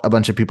without a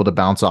bunch of people to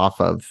bounce off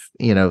of,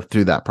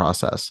 through that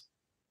process?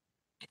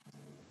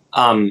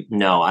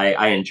 No,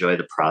 I enjoy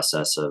the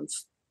process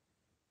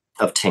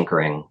of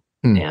tinkering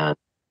Hmm. and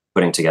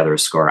putting together a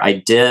score.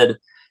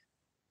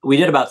 We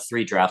did about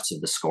 3 drafts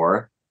of the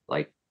score,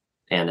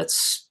 and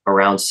it's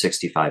around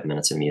 65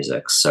 minutes of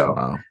music. So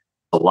Wow.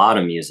 a lot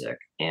of music.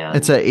 And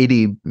It's a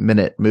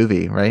 80-minute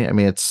movie, right? I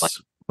mean, it's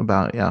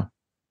about, yeah.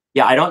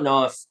 Yeah, I don't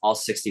know if all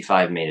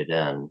 65 made it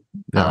in.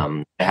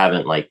 Yeah. I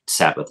haven't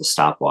sat with the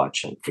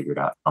stopwatch and figured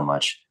out how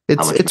much.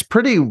 It's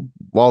pretty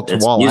wall to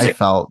wall, I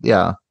felt.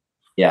 Yeah.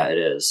 Yeah, it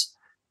is.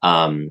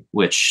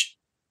 Which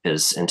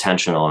is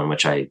intentional and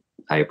which I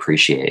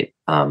appreciate.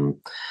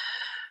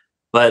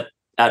 But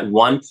at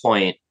one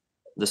point,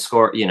 the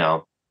score,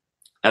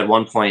 at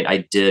one point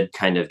I did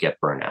kind of get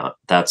burnout.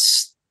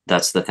 That's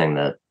the thing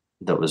that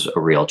was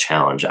a real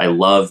challenge.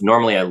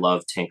 Normally I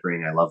love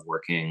tinkering, I love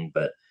working,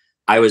 but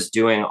I was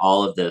doing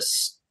all of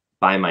this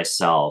by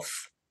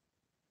myself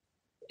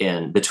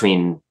in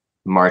between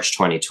March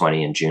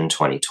 2020 and June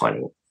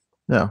 2020.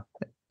 Yeah.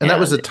 And that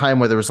was a time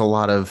where there was a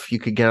lot of, you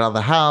could get out of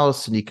the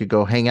house and you could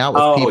go hang out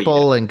with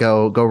people and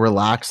go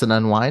relax and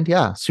unwind.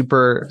 Yeah.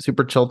 Super,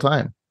 super chill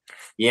time.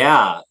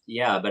 Yeah.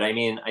 Yeah. But I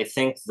mean, I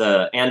think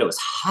and it was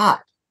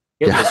hot.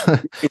 It was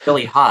really,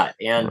 really hot.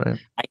 And right.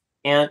 I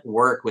can't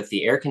work with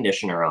the air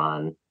conditioner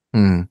on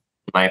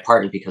my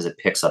apartment because it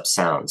picks up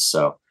sounds.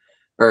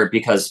 Or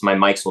because my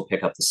mics will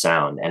pick up the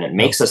sound and it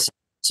makes a sound,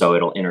 so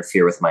it'll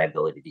interfere with my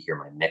ability to hear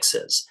my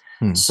mixes.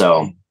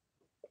 So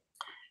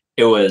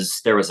there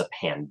was a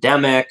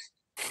pandemic.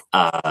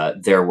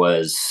 There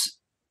was,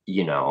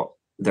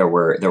 there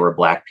were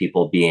Black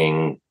people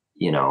being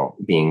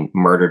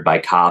murdered by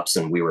cops,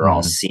 and we were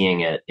all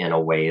seeing it in a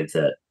way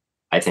that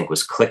I think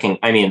was clicking.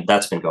 I mean,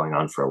 that's been going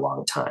on for a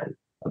long time,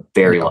 a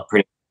very long,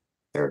 pretty.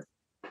 There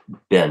have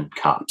been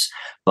cops,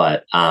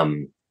 but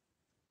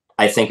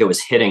I think it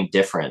was hitting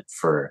different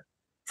for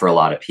a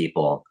lot of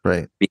people,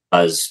 right?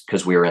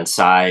 Because we were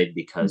inside,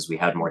 because we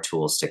had more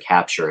tools to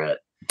capture it.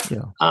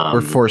 Yeah,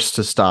 we're forced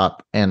to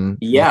stop and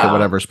look at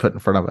whatever's put in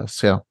front of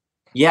us.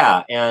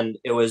 Yeah, and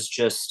it was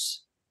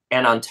just,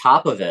 and on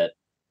top of it,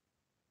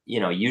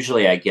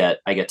 usually I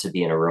get to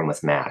be in a room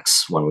with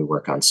Max when we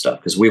work on stuff,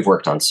 because we've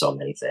worked on so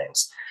many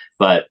things,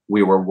 but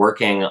we were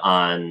working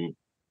on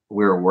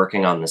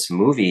this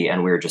movie,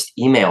 and we were just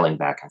emailing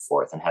back and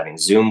forth and having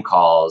Zoom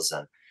calls,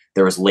 and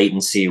there was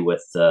latency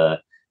with the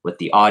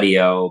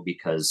audio,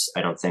 because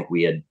I don't think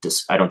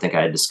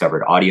I had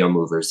discovered audio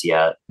movers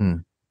yet.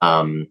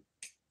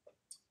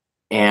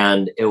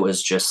 And it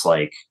was just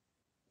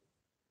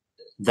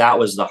that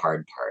was the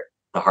hard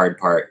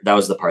part. That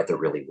was the part that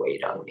really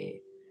weighed on me.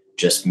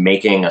 Just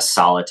making a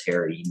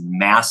solitary,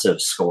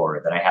 massive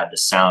score that I had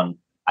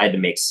to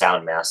make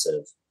sound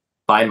massive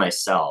by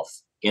myself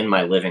in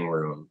my living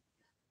room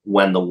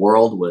when the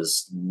world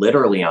was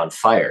literally on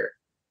fire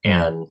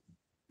and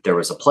there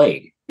was a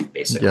plague,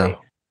 basically. Yeah,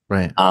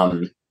 right.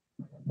 And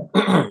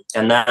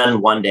then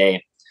one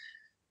day,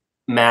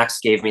 Max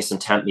gave me some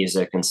temp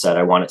music and said,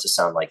 I want it to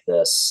sound like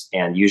this.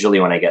 And usually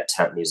when I get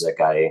temp music,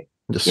 I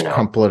just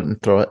crumple it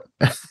and throw it.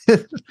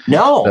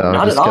 No,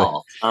 not at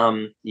all.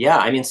 Yeah,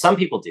 I mean, some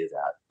people do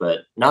that,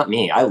 but not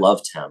me. I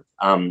love temp.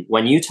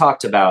 When you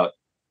talked about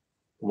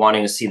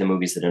wanting to see the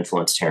movies that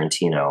influenced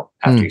Tarantino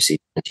after you see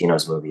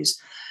Tarantino's movies,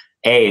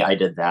 A, I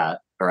did that,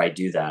 or I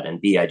do that, and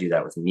B, I do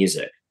that with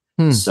music.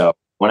 So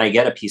when I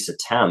get a piece of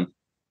temp,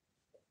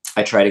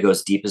 I try to go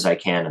as deep as I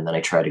can, and then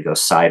I try to go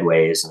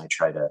sideways, and I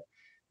try to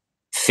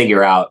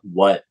figure out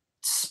what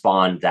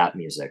spawned that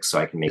music so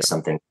I can make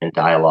something in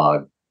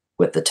dialogue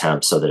with the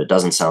temp so that it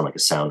doesn't sound like a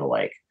sound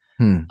alike.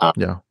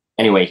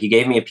 Anyway, he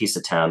gave me a piece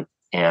of temp,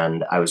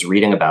 and I was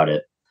reading about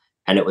it,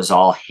 and it was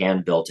all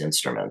hand-built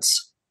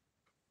instruments.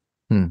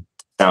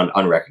 Sound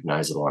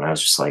unrecognizable. And I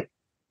was just like,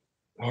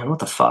 man, what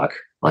the fuck?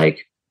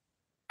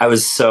 I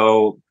was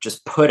so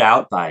just put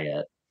out by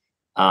it.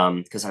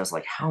 Because I was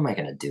like, how am I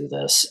going to do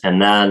this?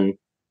 And then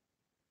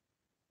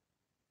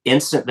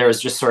there was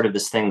just sort of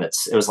this thing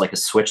it was like a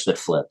switch that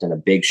flipped and a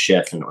big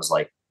shift. And it was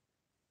like,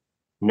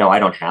 no, I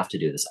don't have to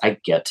do this. I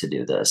get to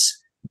do this.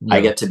 I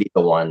get to be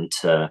the one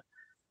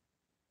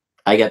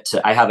I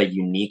have a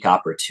unique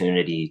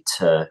opportunity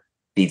to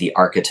be the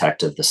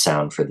architect of the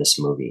sound for this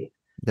movie,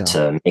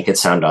 to make it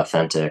sound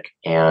authentic.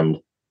 And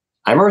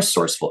I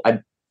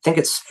think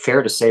it's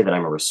fair to say that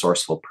I'm a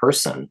resourceful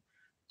person.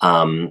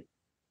 And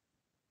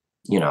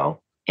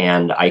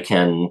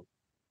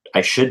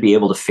I should be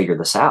able to figure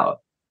this out.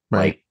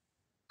 Right.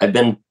 I've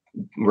been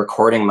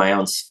recording my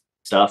own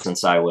stuff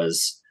since I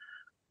was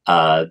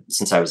a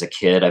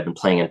kid. I've been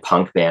playing in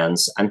punk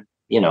bands. I'm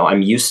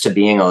used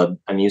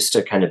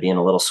to kind of being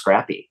a little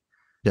scrappy.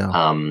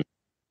 Yeah.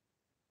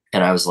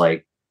 And I was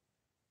like,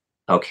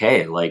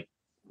 okay,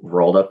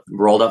 rolled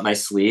up my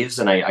sleeves,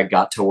 and I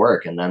got to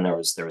work, and then there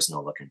was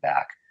no looking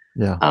back.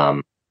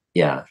 Yeah.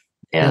 Yeah.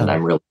 And Yeah.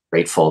 I'm really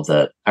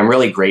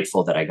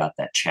grateful that I got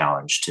that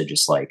challenge to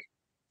just like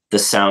the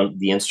sound,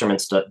 the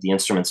instruments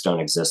don't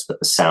exist, but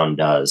the sound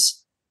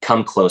does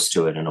come close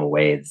to it in a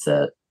way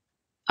that,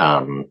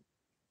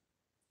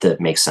 that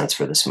makes sense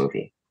for this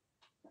movie.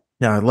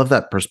 Yeah, I love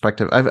that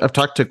perspective. I've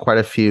talked to quite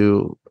a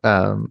few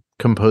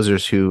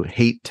composers who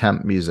hate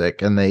temp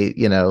music, and they,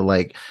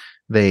 like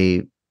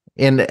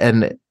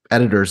and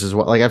editors as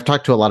well. Like I've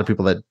talked to a lot of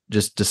people that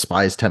just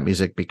despise temp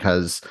music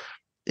because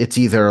it's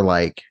either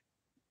like,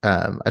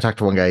 I talked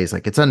to one guy, he's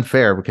like, it's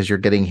unfair because you're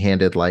getting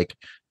handed like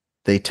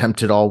they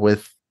temped it all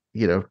with,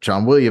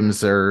 John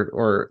Williams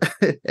or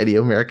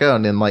Ennio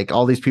Morricone and like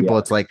all these people. Yeah.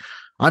 It's like,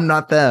 I'm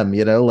not them,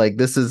 like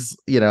this is,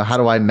 how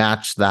do I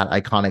match that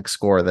iconic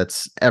score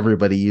that's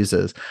everybody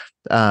uses?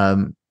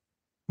 But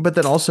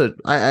then also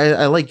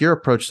I like your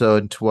approach though,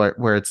 into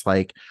where it's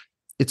like,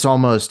 it's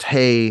almost,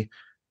 hey,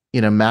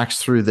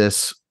 Max threw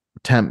this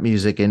temp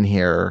music in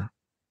here.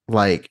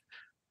 Like,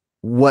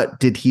 what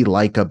did he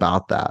like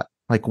about that?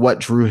 Like what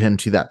drew him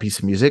to that piece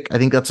of music? I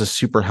think that's a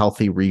super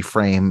healthy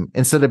reframe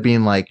instead of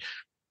being like,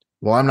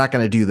 well, I'm not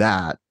going to do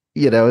that.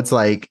 It's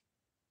like,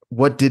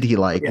 what did he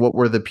like? Yeah. What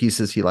were the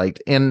pieces he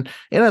liked? And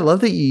I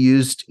love that you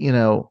used,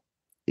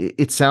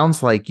 it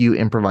sounds like you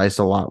improvised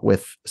a lot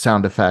with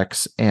sound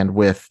effects and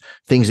with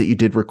things that you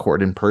did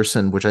record in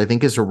person, which I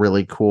think is a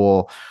really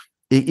cool,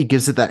 it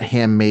gives it that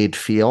handmade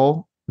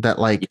feel that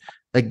like,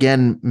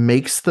 again,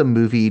 makes the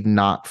movie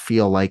not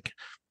feel like,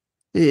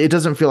 it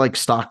doesn't feel like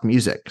stock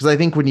music. Because I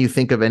think when you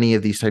think of any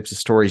of these types of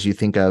stories, you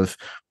think of,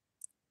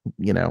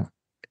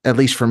 at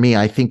least for me,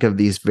 I think of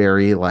these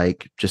very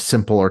like just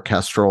simple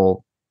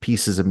orchestral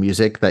pieces of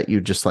music that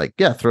you just like,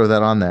 yeah, throw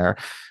that on there.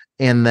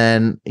 And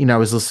then, I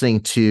was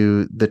listening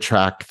to the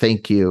track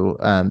Thank You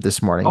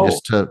this morning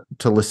just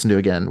to listen to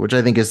again, which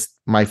I think is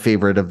my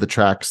favorite of the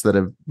tracks that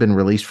have been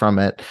released from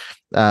it.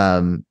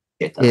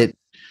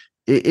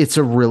 It's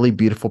a really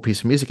beautiful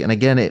piece of music. And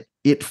again,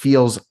 it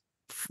feels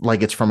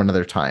like it's from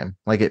another time.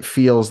 Like it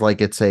feels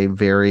like it's a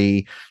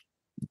very,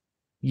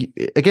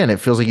 again, it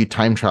feels like you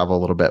time travel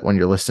a little bit when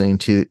you're listening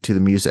to the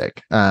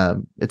music.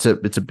 It's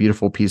a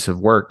beautiful piece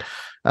of work.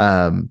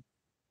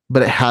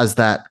 But it has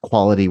that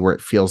quality where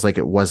it feels like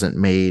it wasn't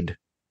made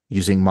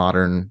using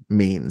modern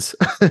means.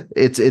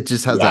 It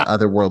just has that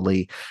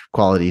otherworldly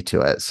quality to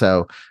it.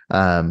 So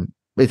I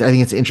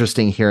think it's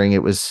interesting hearing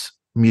it was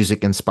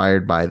music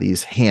inspired by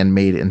these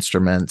handmade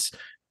instruments.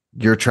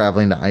 You're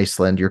traveling to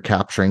Iceland, you're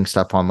capturing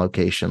stuff on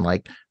location,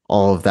 like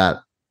all of that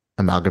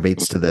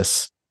amalgamates to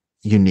this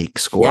unique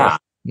score.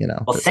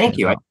 Well, thank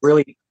you. I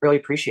really, really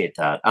appreciate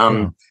that.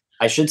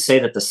 I should say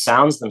that the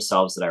sounds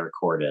themselves that I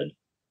recorded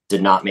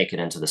did not make it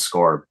into the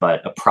score,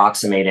 but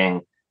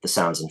approximating the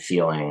sounds and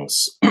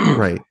feelings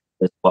right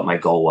is what my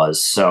goal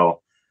was.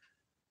 So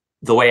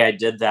the way I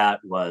did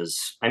that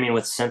was,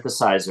 with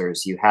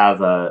synthesizers, you have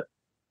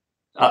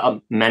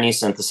many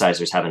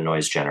synthesizers have a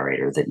noise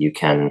generator that you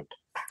can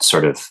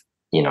sort of,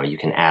 you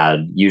can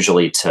add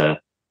usually to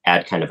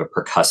add kind of a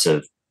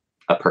percussive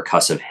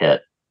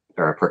hit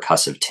or a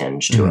percussive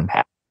tinge to a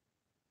patch.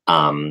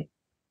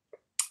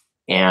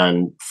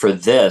 And for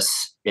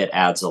this, it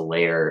adds a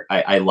layer.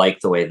 I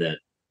like the way that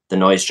the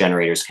noise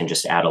generators can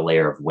just add a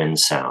layer of wind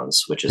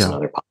sounds, which is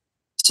another.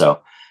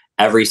 So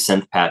every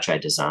synth patch I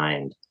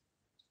designed,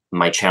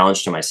 my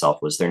challenge to myself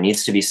was there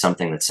needs to be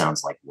something that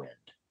sounds like wind,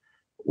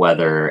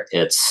 whether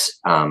it's,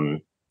 whether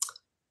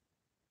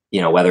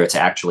it's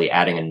actually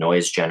adding a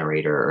noise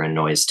generator or a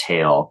noise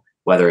tail,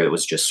 whether it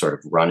was just sort of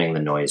running the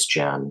noise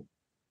gen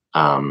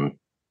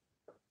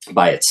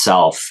by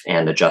itself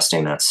and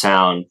adjusting that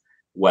sound,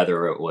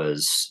 whether it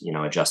was,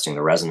 adjusting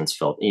the resonance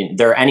filter.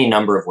 There are any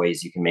number of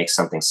ways you can make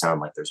something sound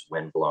like there's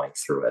wind blowing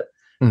through it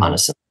on a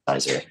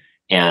synthesizer.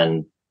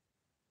 And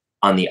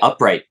on the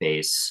upright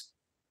bass,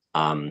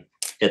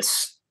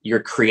 you're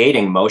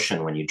creating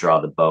motion when you draw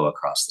the bow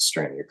across the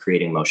string. You're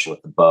creating motion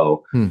with the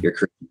bow. You're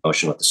creating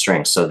motion with the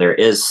string. So there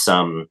is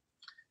some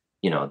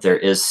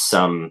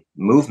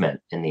movement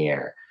in the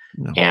air.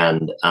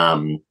 And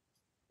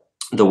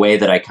the way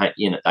that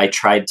I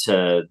tried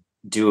to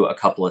do a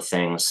couple of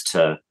things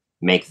to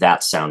make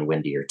that sound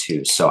windier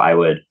too. So I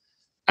would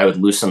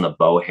loosen the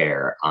bow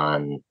hair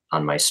on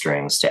my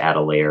strings to add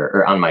a layer,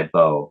 or on my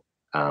bow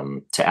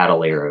to add a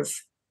layer of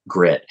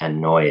grit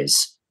and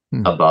noise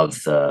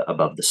above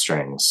the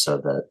strings, so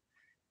that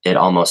it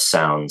almost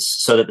sounds,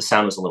 so that the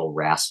sound was a little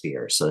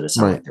raspier, so that it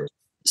sounded like there was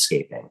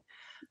escaping.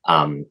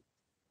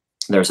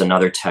 There's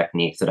another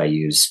technique that I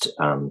used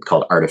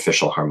called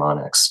artificial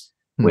harmonics,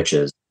 which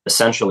is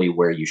essentially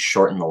where you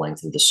shorten the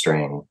length of the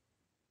string.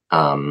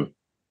 And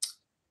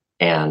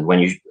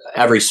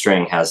every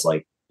string has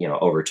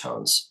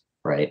overtones,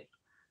 right?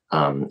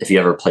 Have you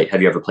ever played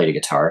a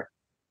guitar?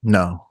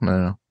 No.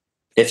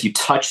 If you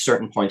touch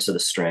certain points of the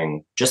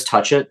string, just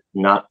touch it,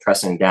 not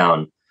pressing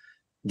down,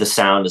 the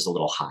sound is a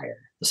little higher.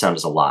 The sound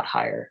is a lot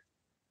higher.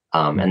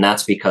 And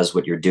that's because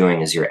what you're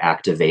doing is you're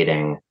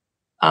activating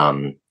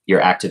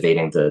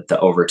the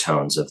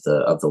overtones of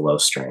the low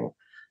string.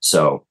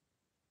 So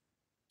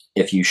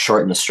if you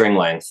shorten the string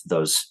length,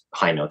 those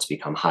high notes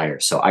become higher.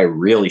 So I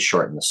really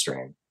shorten the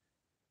string.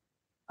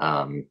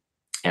 And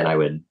I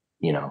would,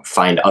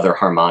 find other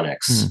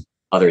harmonics,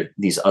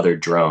 these other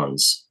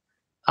drones.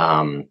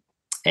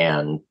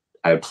 And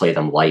I would play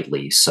them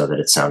lightly so that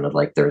it sounded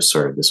like there's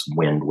sort of this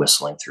wind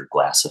whistling through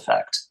glass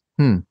effect.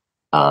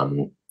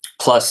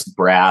 Plus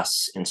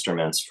brass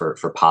instruments for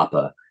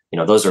Papa,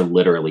 those are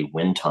literally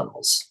wind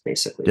tunnels,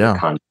 basically. Yeah.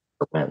 Conduit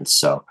for wind.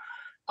 So,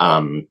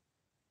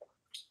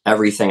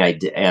 everything I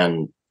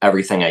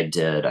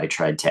did, I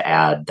tried to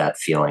add that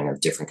feeling of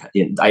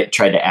I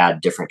tried to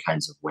add different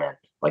kinds of wind,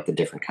 like the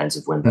different kinds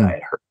of wind that I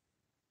had heard.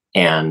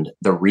 And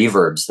the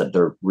reverbs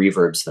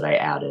that I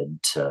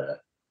added to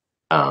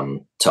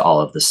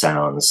all of the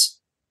sounds,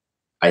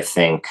 I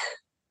think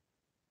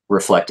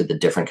reflected the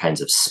different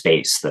kinds of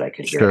space that I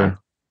could hear. Sure.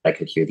 I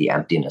could hear the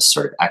emptiness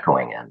sort of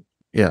echoing in.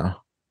 Yeah.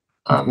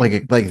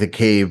 Like the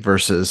cave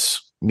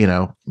versus,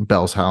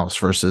 Belle's house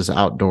versus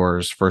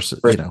outdoors versus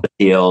the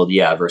field.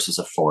 Yeah. Versus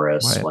a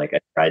forest. Right. Like I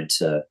tried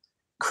to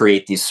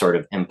create these sort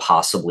of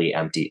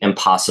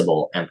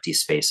impossible empty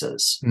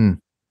spaces.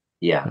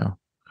 Yeah.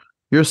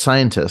 You're a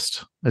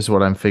scientist is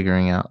what I'm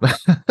figuring out.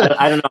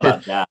 I don't know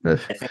about that. I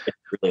think I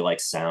really like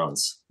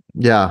sounds.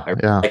 Yeah. I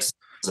really like sounds,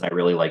 and I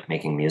really like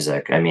making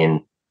music. I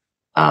mean,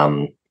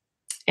 and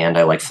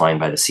I like flying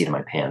by the seat of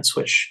my pants,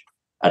 which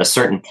at a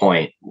certain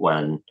point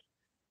one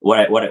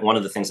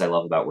of the things I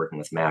love about working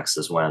with Max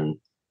is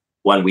when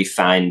we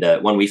find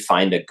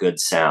a good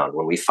sound,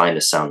 when we find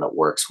a sound that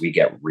works, we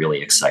get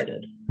really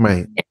excited.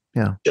 Right.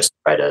 Yeah.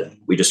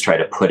 We just try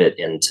to put it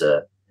in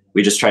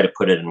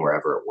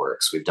wherever it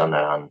works. We've done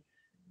that on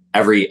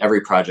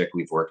every project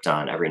we've worked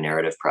on, every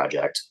narrative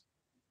project.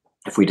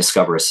 If we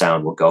discover a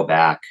sound, we'll go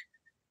back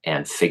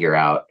and figure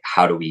out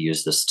how do we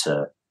use this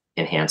to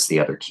enhance the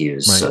other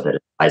cues so that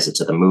it ties it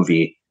to the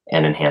movie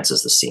and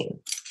enhances the scene.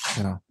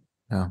 Yeah.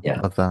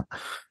 Love that.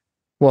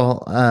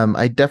 Well,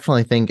 I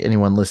definitely think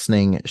anyone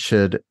listening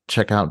should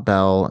check out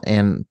Belle.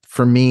 And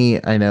for me,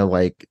 I know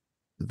like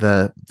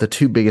the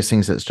two biggest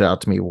things that stood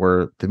out to me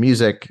were the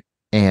music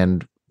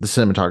and the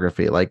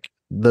cinematography. Like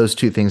those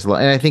two things. And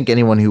I think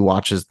anyone who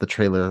watches the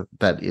trailer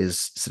that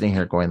is sitting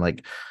here going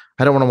like,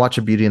 I don't want to watch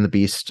a Beauty and the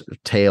Beast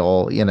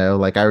tale,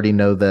 like I already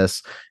know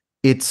this.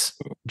 It's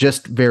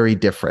just very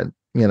different.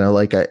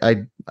 Like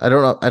I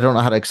don't know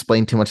how to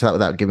explain too much of that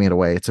without giving it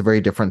away. It's a very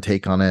different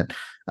take on it.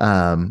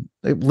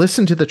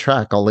 Listen to the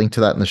track. I'll link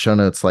to that in the show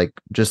notes. Like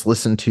just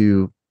listen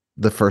to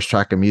the first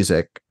track of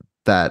music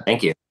that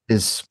Thank you.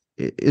 is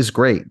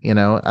great.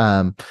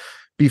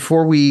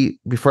 Before I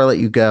let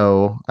you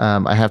go,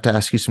 I have to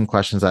ask you some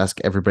questions. I ask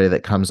everybody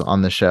that comes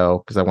on the show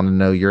because I want to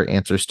know your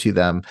answers to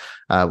them.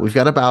 We've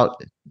got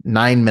about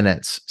 9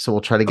 minutes, so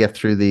we'll try to get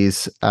through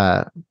these.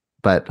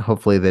 But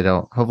hopefully they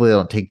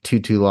don't take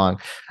too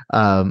long.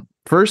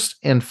 First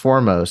and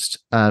foremost,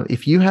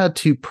 if you had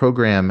to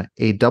program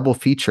a double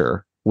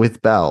feature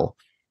with Belle,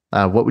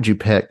 what would you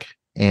pick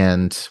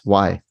and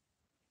why?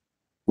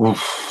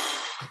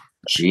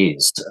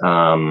 Jeez.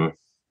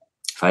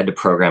 If I had to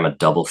program a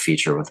double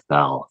feature with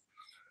Belle,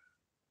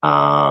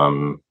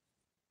 I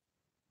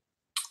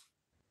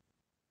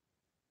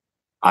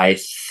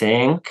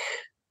think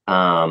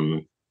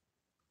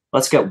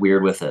let's get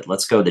weird with it.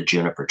 Let's go the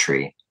Juniper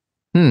Tree.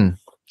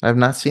 I've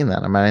not seen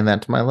that. I'm adding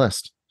that to my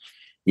list.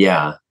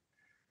 Yeah.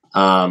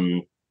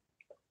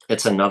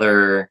 It's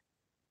another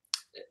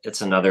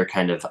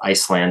kind of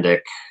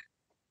Icelandic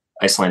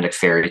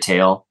fairy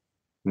tale,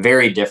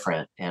 very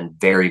different and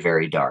very,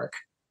 very dark.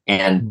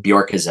 And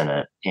Bjork is in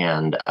it.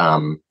 And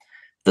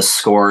the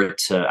score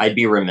I'd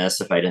be remiss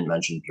if I didn't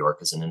mention Bjork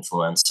as an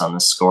influence on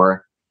this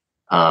score.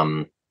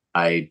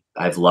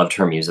 I've loved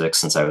her music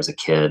since I was a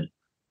kid.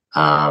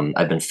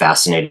 I've been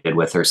fascinated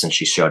with her since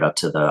she showed up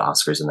to the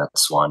Oscars in that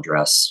swan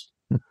dress.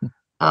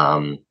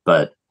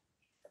 But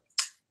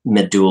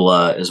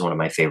Medulla is one of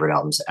my favorite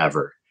albums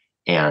ever.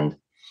 And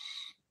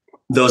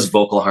those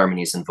vocal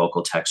harmonies and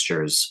vocal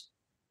textures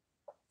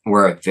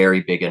were a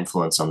very big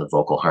influence on the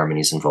vocal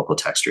harmonies and vocal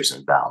textures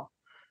in Belle.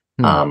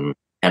 And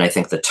I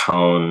think the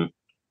tone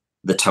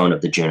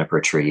of the Juniper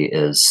Tree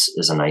is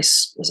a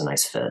nice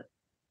fit.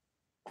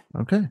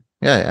 Okay.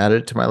 Yeah, I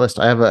added it to my list.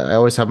 I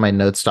always have my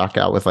notes stock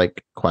out with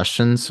like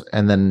questions,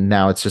 and then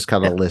now it's just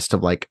kind of a list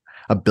of like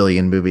a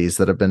billion movies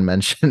that have been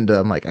mentioned.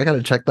 I'm like, I got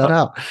to check that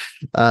out.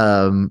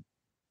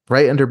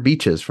 Right Under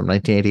Beaches from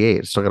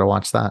 1988. Still got to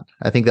watch that.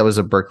 I think that was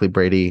a Berkeley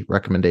Brady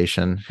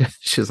recommendation.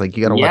 She was like,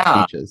 you got to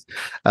watch Beaches.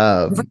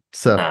 Is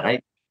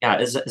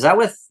that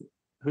with,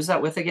 who's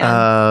that with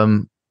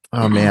again?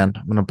 Oh man,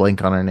 I'm gonna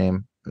blank on her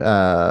name.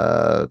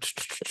 I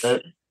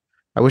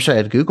wish I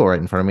had Google right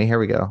in front of me. Here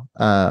we go.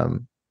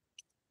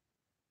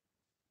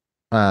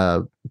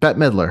 Bette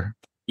Midler.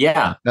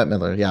 Yeah. Bette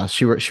Midler. Yeah.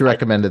 She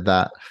recommended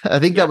that. I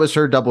think that was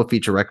her double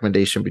feature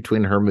recommendation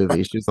between her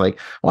movies. She's like,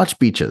 watch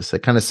Beaches.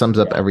 It kind of sums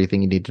up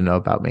everything you need to know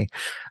about me.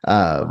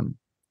 Who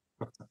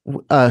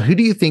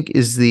do you think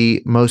is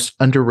the most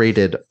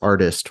underrated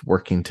artist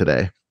working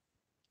today?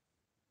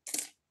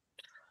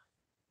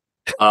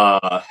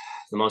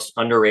 the most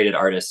underrated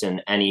artist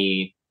in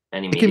any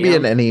It medium. can be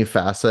in any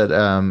facet.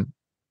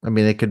 I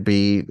mean, it could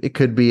be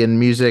in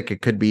music.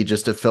 It could be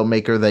just a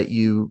filmmaker that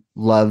you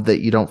love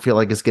that you don't feel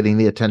like is getting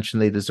the attention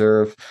they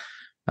deserve.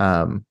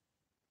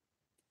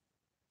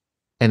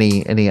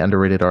 Any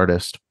underrated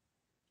artist.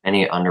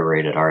 Any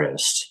underrated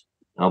artist.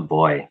 Oh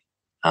boy.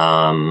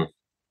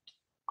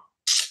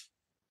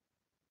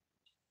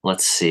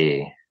 Let's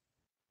see.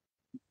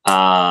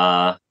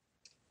 Oh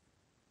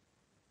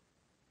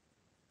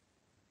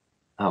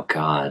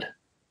God,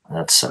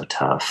 that's so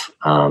tough.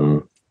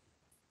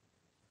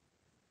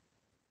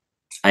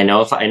 I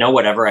know if I know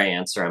whatever I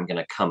answer, I'm going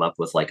to come up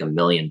with like a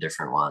million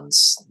different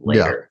ones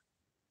later.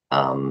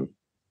 Yeah.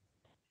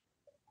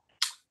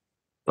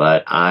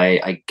 But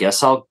I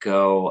guess I'll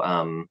go.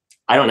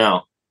 I don't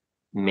know.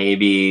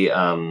 Maybe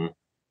I'm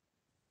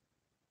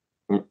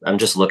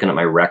just looking at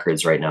my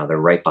records right now. They're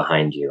right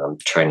behind you. I'm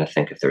trying to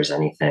think if there's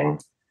anything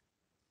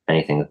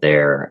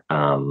there.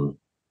 I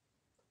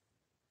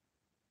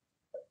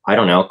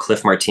don't know.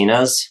 Cliff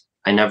Martinez.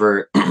 I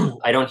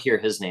don't hear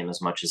his name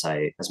as much as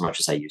I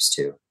used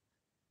to.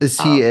 Is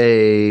he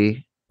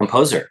a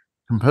composer?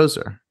 What?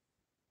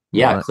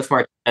 Yeah, Cliff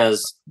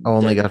Martinez.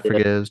 Only God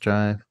Forgives,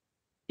 Drive.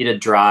 He did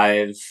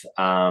Drive.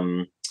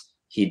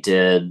 He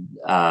did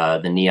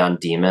the Neon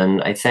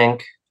Demon. I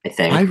think.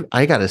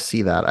 I gotta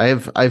see that.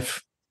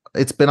 I've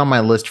it's been on my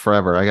list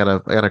forever. I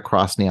gotta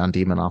cross Neon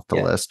Demon off the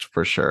list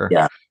for sure.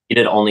 Yeah, he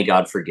did Only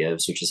God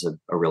Forgives, which is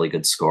a really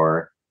good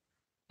score.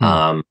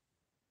 Yeah,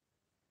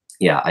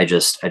 I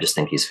just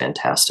think he's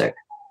fantastic.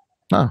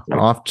 Oh,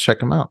 I'll have to check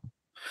him out.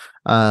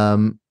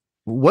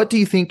 What do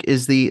you think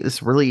is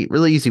this really,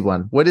 really easy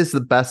one? What is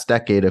the best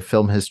decade of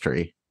film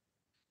history?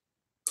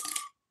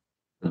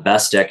 The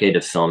best decade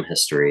of film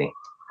history.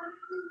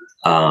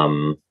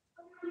 Best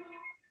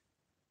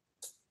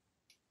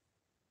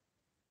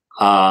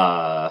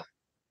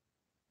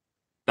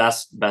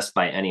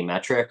by any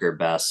metric, or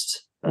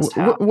best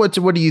how? What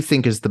do you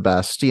think is the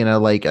best? You know,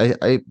 like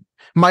I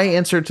my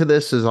answer to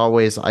this is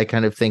always, I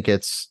kind of think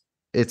it's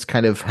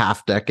kind of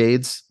half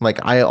decades.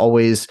 Like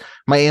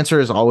my answer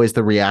is always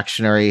the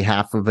reactionary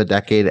half of a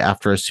decade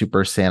after a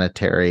super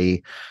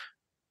sanitary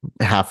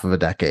half of a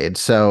decade.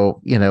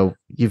 So, you know,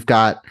 you've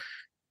got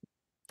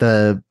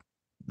look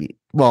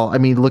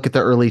at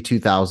the early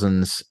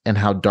 2000s and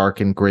how dark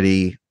and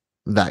gritty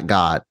that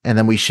got. And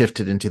then we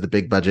shifted into the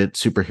big budget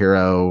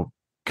superhero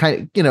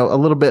kind of, you know, a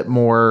little bit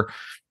more,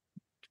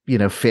 you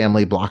know,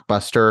 family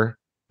blockbuster.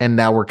 And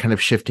now we're kind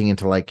of shifting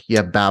into like, you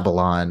have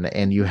Babylon,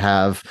 and you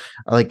have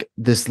like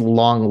this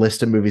long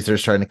list of movies that are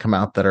starting to come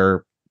out that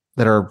are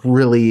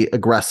really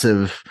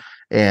aggressive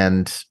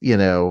and, you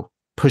know,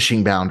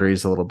 pushing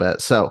boundaries a little bit.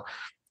 So,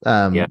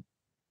 but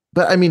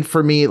I mean,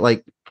 for me,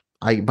 like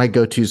my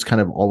go-to is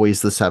kind of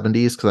always the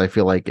 70s, because I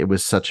feel like it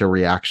was such a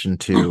reaction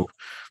to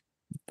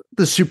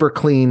the super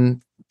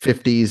clean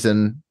 50s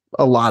and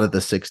a lot of the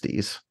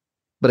 60s.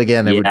 But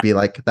again, it would be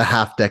like the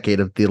half decade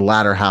of the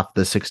latter half of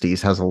the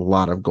 60s has a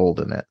lot of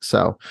gold in it.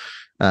 So,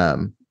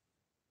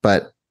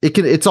 but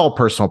it's all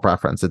personal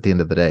preference at the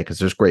end of the day, because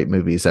there's great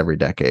movies every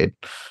decade.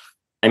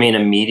 I mean,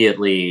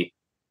 immediately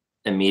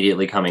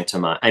coming to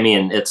mind. I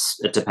mean, it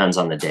depends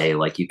on the day.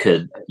 Like you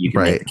could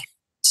right. Make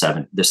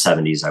the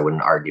 70s. I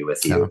wouldn't argue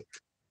with you.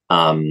 No.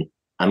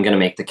 I'm going to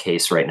make the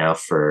case right now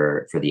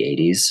for the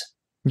 80s.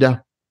 Yeah.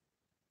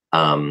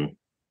 I'm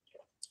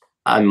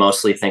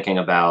mostly thinking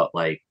about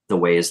like the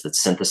ways that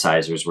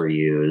synthesizers were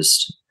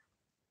used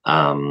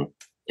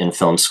in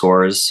film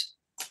scores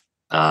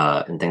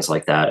and things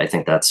like that. I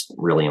think that's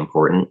really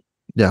important.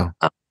 Yeah.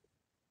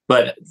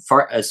 But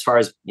as far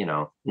as, you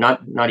know,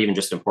 not even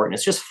just important,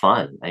 it's just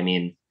fun. I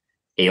mean,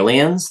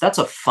 Aliens, that's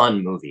a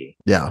fun movie.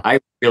 Yeah.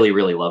 I really,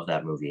 really love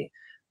that movie.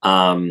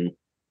 And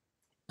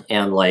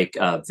like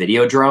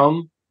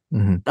Videodrome,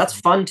 that's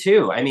fun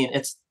too. I mean,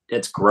 it's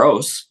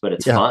gross, but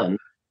it's fun.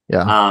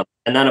 Yeah.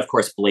 And then of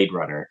course, Blade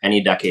Runner.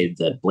 Any decade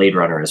that Blade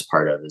Runner is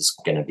part of is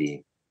going to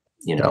be,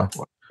 you know,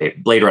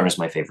 Blade Runner is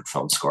my favorite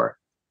film score.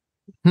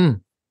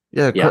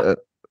 Yeah.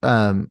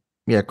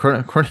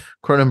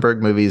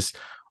 Cronenberg movies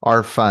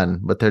are fun,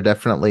 but they're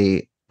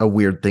definitely a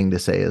weird thing to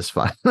say is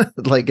fun.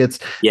 Like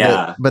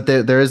but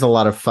there is a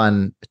lot of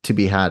fun to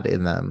be had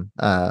in them.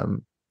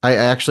 I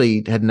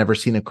actually had never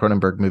seen a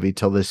Cronenberg movie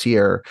till this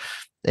year,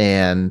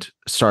 and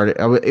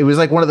it was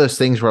like one of those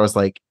things where I was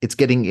like, it's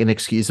getting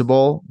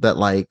inexcusable that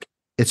like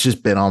it's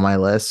just been on my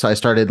list. So I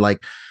started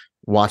like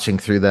watching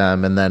through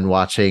them, and then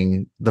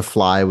watching The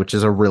Fly, which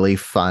is a really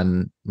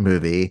fun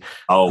movie.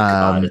 Oh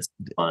God, it's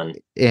fun.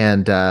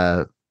 And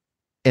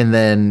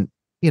then,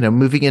 you know,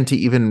 moving into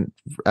even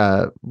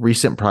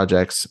recent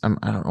projects, I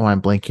don't know why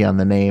I'm blanking on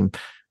the name.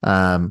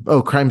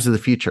 Crimes of the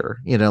Future,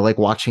 you know, like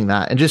watching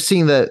that and just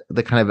seeing the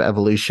kind of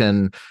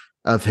evolution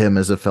of him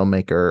as a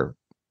filmmaker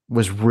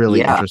was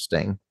really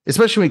interesting,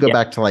 especially when we go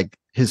back to like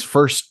his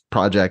first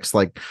projects,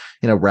 like,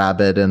 you know,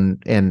 Rabid,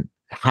 and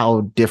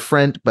how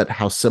different but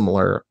how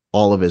similar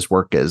all of his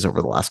work is over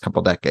the last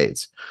couple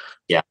decades.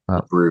 Yeah.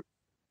 The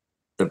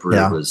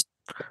Brood was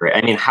great.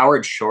 I mean,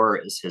 Howard Shore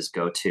is his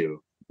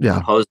go-to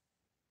composer.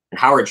 And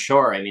Howard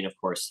Shore, I mean, of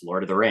course,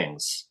 Lord of the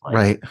Rings. Like,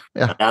 right.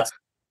 Yeah. that's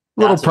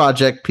Little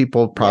project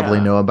people probably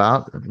yeah, know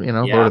about,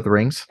 Lord yeah. of the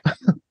Rings. I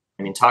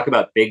mean, talk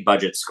about big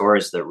budget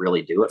scores that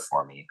really do it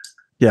for me.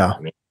 Yeah. I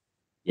mean,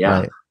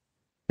 yeah. Right.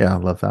 Yeah, I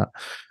love that.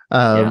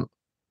 Yeah.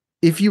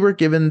 If you were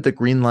given the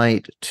green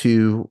light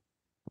to,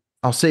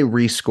 I'll say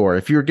rescore,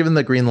 if you were given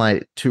the green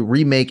light to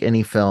remake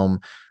any film,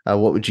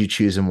 what would you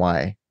choose and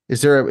why? Is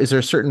there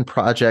a certain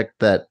project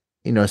that,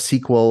 a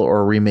sequel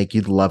or a remake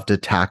you'd love to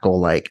tackle,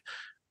 like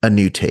a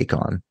new take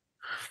on?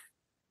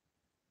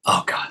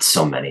 Oh God,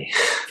 so many.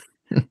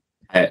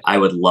 I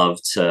would love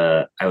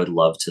to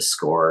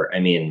score. I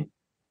mean,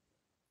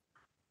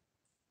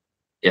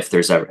 if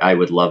there's ever, I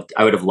would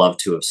have loved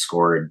to have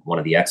scored one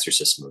of the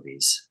Exorcist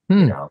movies,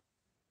 that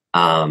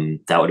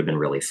would have been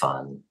really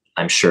fun.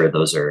 I'm sure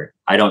those are,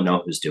 I don't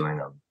know who's doing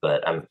them,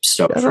 but I'm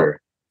stoked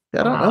for.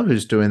 I don't know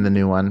who's doing the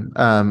new one.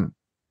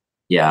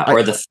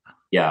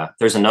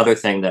 There's another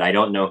thing that I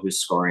don't know who's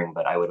scoring,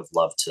 but I would have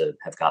loved to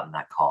have gotten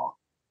that call.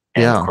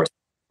 And of course,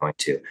 I'm going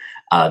to,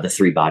 the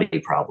Three Body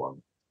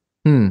Problem.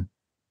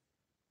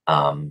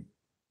 The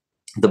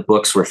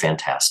books were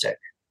fantastic.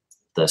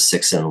 The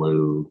Six and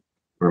Lou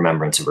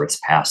Remembrance of Earth's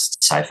Past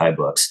sci-fi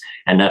books,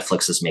 and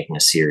Netflix is making a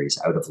series.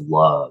 I would have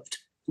loved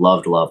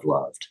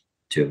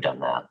to have done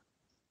that.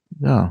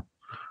 Yeah.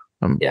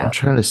 I'm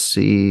trying to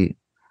see.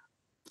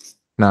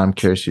 Now I'm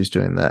curious who's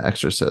doing The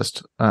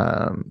Exorcist.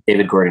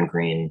 David Gordon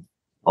Green.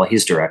 Well,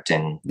 he's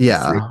directing.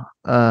 Yeah.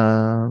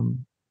 I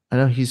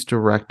know he's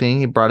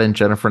directing. He brought in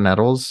Jennifer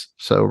Nettles,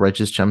 so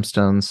Righteous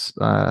Gemstones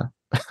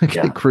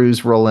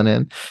crew's rolling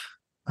in.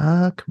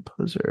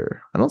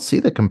 Composer. I don't see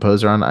the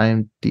composer on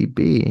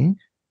IMDb.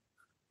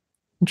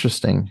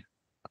 Interesting.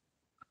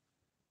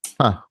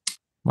 Huh.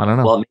 I don't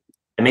know. Well,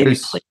 it may be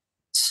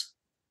placements.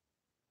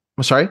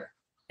 I'm sorry?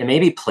 It may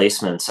be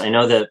placements. I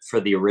know that for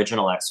the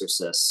original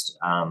Exorcist,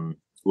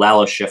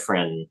 Lalo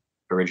Schifrin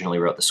originally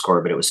wrote the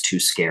score, but it was too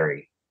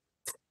scary.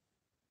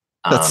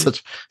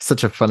 That's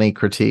such a funny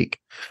critique.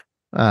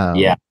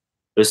 It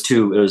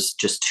was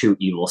just too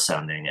evil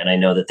sounding. And I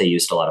know that they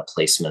used a lot of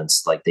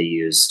placements. Like they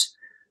used,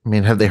 I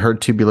mean, have they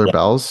heard Tubular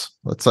Bells?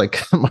 That's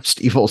like the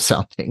most evil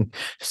sounding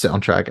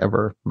soundtrack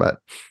ever. But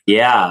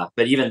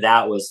even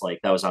that was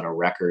on a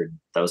record.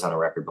 That was on a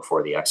record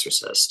before The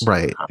Exorcist.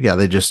 Right.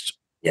 They just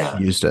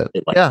used it.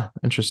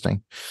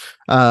 Interesting.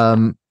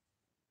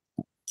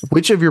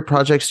 Which of your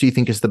projects do you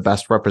think is the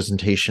best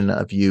representation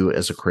of you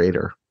as a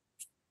creator?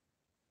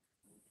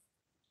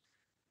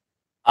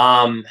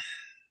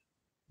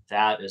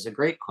 That is a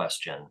great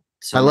question.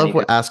 I love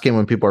asking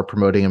when people are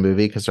promoting a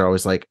movie, because they're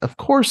always like, of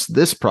course,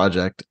 this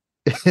project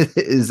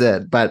is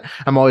it. But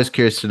I'm always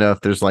curious to know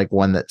if there's like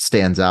one that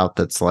stands out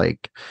that's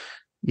like,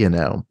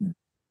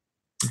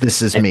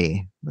 this is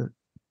me.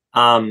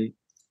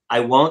 I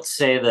won't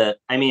say that.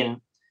 I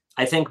mean,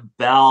 I think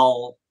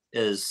Belle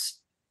is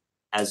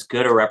as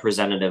good a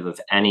representative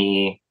of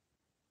any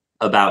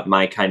about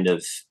my kind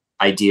of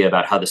idea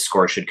about how the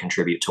score should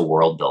contribute to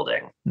world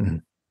building. Mm-hmm.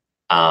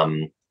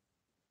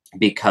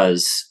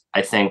 Because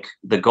I think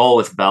the goal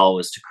with Belle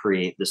was to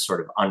create this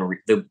sort of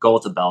the goal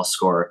with the Belle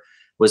score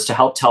was to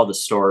help tell the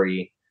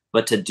story,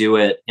 but to do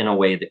it in a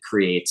way that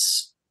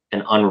creates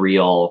an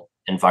unreal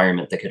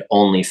environment that could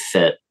only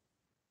fit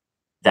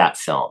that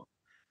film.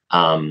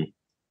 I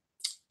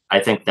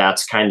think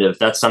that's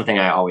something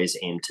I always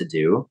aim to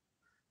do.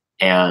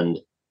 And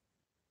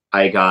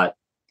I got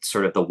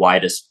sort of the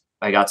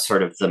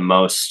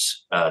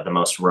most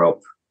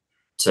rope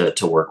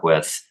to work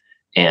with.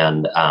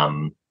 And,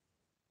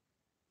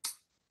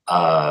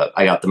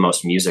 I got the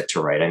most music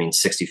to write. I mean,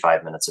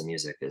 65 minutes of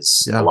music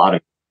is a lot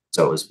of,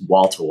 so it was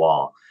wall to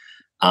wall.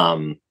 I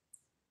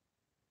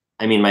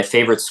mean, my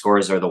favorite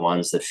scores are the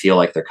ones that feel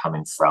like they're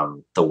coming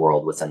from the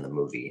world within the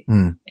movie.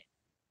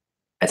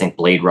 I think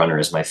Blade Runner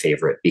is my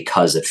favorite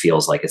because it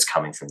feels like it's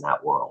coming from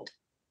that world.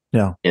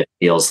 Yeah. It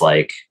feels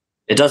like,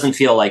 it doesn't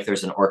feel like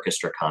there's an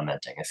orchestra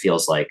commenting. It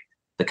feels like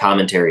the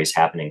commentary is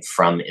happening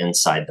from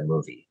inside the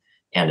movie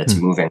and it's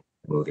moving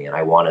the movie. And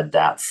I wanted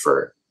that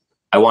for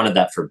Belle.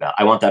 I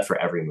want that for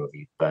every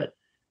movie, but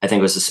I think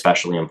it was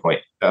especially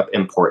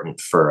important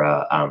for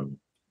a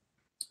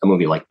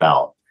movie like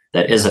Belle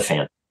that is a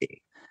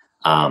fantasy.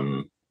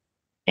 And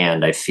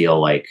I feel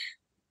like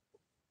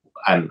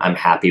I'm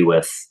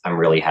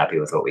really happy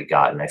with what we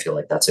got. And I feel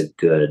like it's a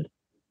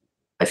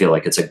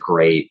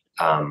great,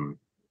 I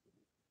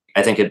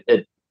think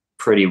it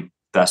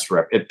best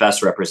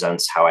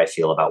represents how I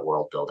feel about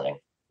world building.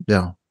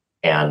 Yeah.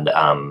 And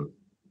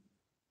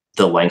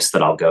the lengths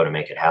that I'll go to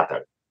make it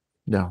happen.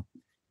 Yeah,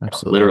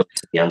 absolutely. Literally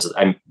to the ends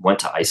I went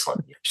to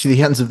Iceland. To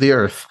the ends of the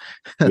earth.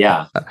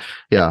 Yeah.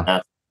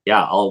 Yeah.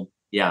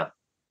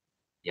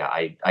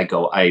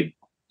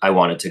 I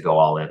wanted to go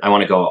all in. I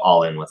want to go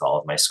all in with all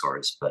of my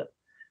scores, but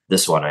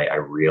this one I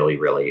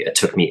really, it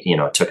took me,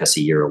 it took us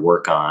a year to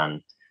work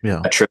on.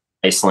 A trip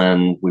to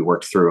Iceland. We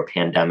worked through a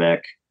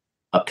pandemic,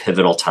 a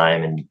pivotal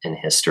time in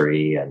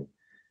history. And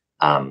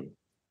I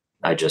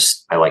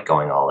like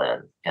going all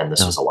in, and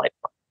this was a lifeline.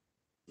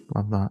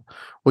 Love that.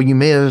 Well, you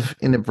may have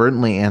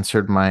inadvertently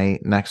answered my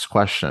next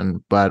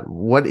question, but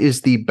what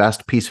is the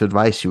best piece of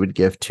advice you would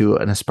give to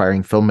an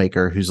aspiring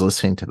filmmaker who's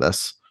listening to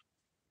this?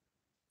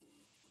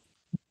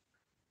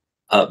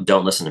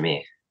 Don't listen to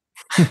me.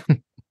 I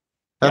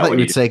thought you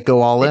would say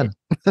go all in.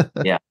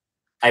 Yeah.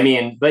 I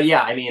mean, but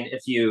yeah, I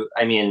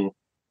mean,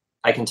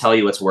 I can tell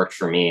you what's worked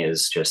for me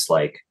is just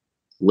like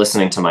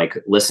listening to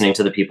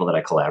the people that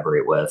I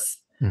collaborate with,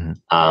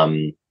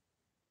 and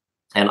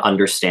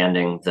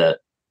understanding that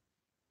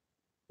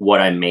what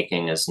I'm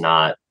making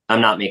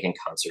I'm not making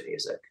concert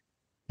music.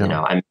 Yeah. You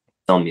know, I'm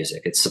film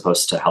music. It's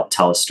supposed to help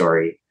tell a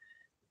story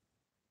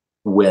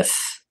with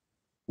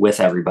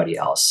everybody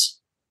else.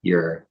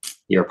 You're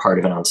part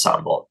of an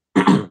ensemble.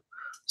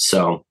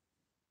 So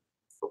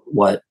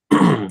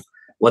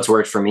what's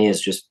worked for me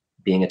is just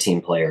being a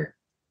team player.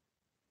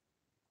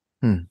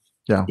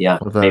 Yeah. Yeah.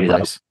 Maybe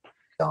that's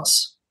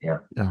else. Yeah.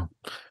 Yeah.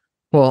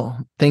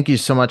 Well, thank you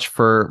so much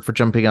for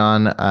jumping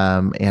on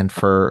and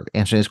for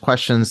answering these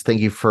questions. Thank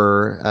you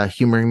for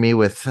humoring me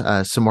with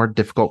some more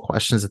difficult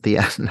questions at the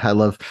end. I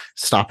love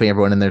stopping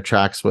everyone in their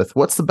tracks with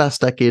what's the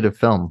best decade of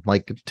film?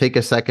 Like, take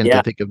a second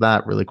to think of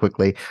that really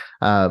quickly.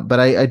 But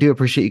I do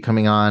appreciate you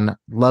coming on.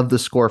 Love the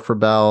score for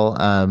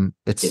Belle.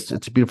 It's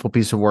a beautiful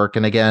piece of work.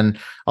 And again,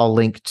 I'll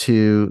link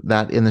to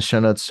that in the show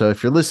notes. So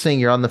if you're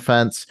listening, you're on the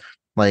fence,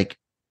 like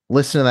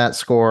listen to that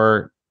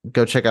score,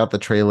 go check out the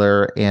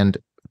trailer, and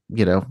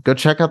go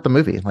check out the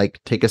movie. Like,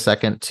 take a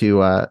second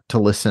to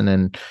listen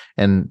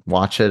and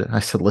watch it.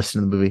 I said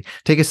listen to the movie.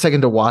 Take a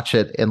second to watch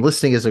it, and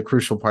listening is a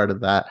crucial part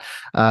of that.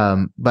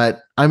 But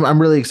I'm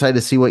really excited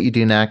to see what you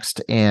do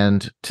next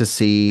and to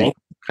see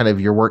kind of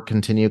your work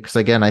continue. Because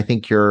again, I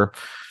think you're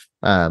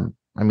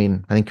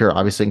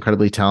obviously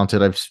incredibly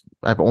talented.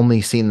 I've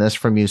only seen this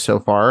from you so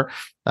far.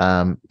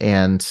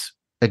 And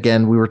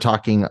again, we were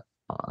talking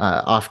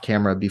off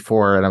camera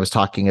before, and I was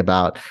talking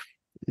about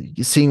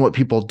seeing what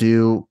people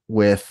do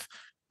with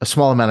a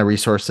small amount of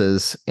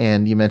resources.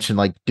 And you mentioned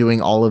like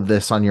doing all of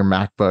this on your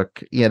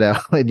MacBook,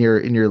 in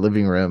your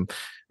living room.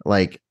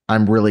 Like,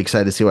 I'm really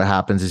excited to see what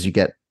happens as you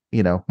get,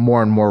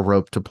 more and more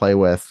rope to play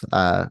with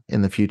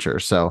in the future.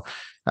 So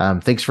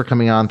thanks for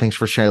coming on. Thanks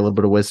for sharing a little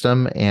bit of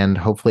wisdom, and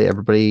hopefully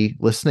everybody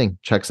listening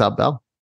checks out Belle.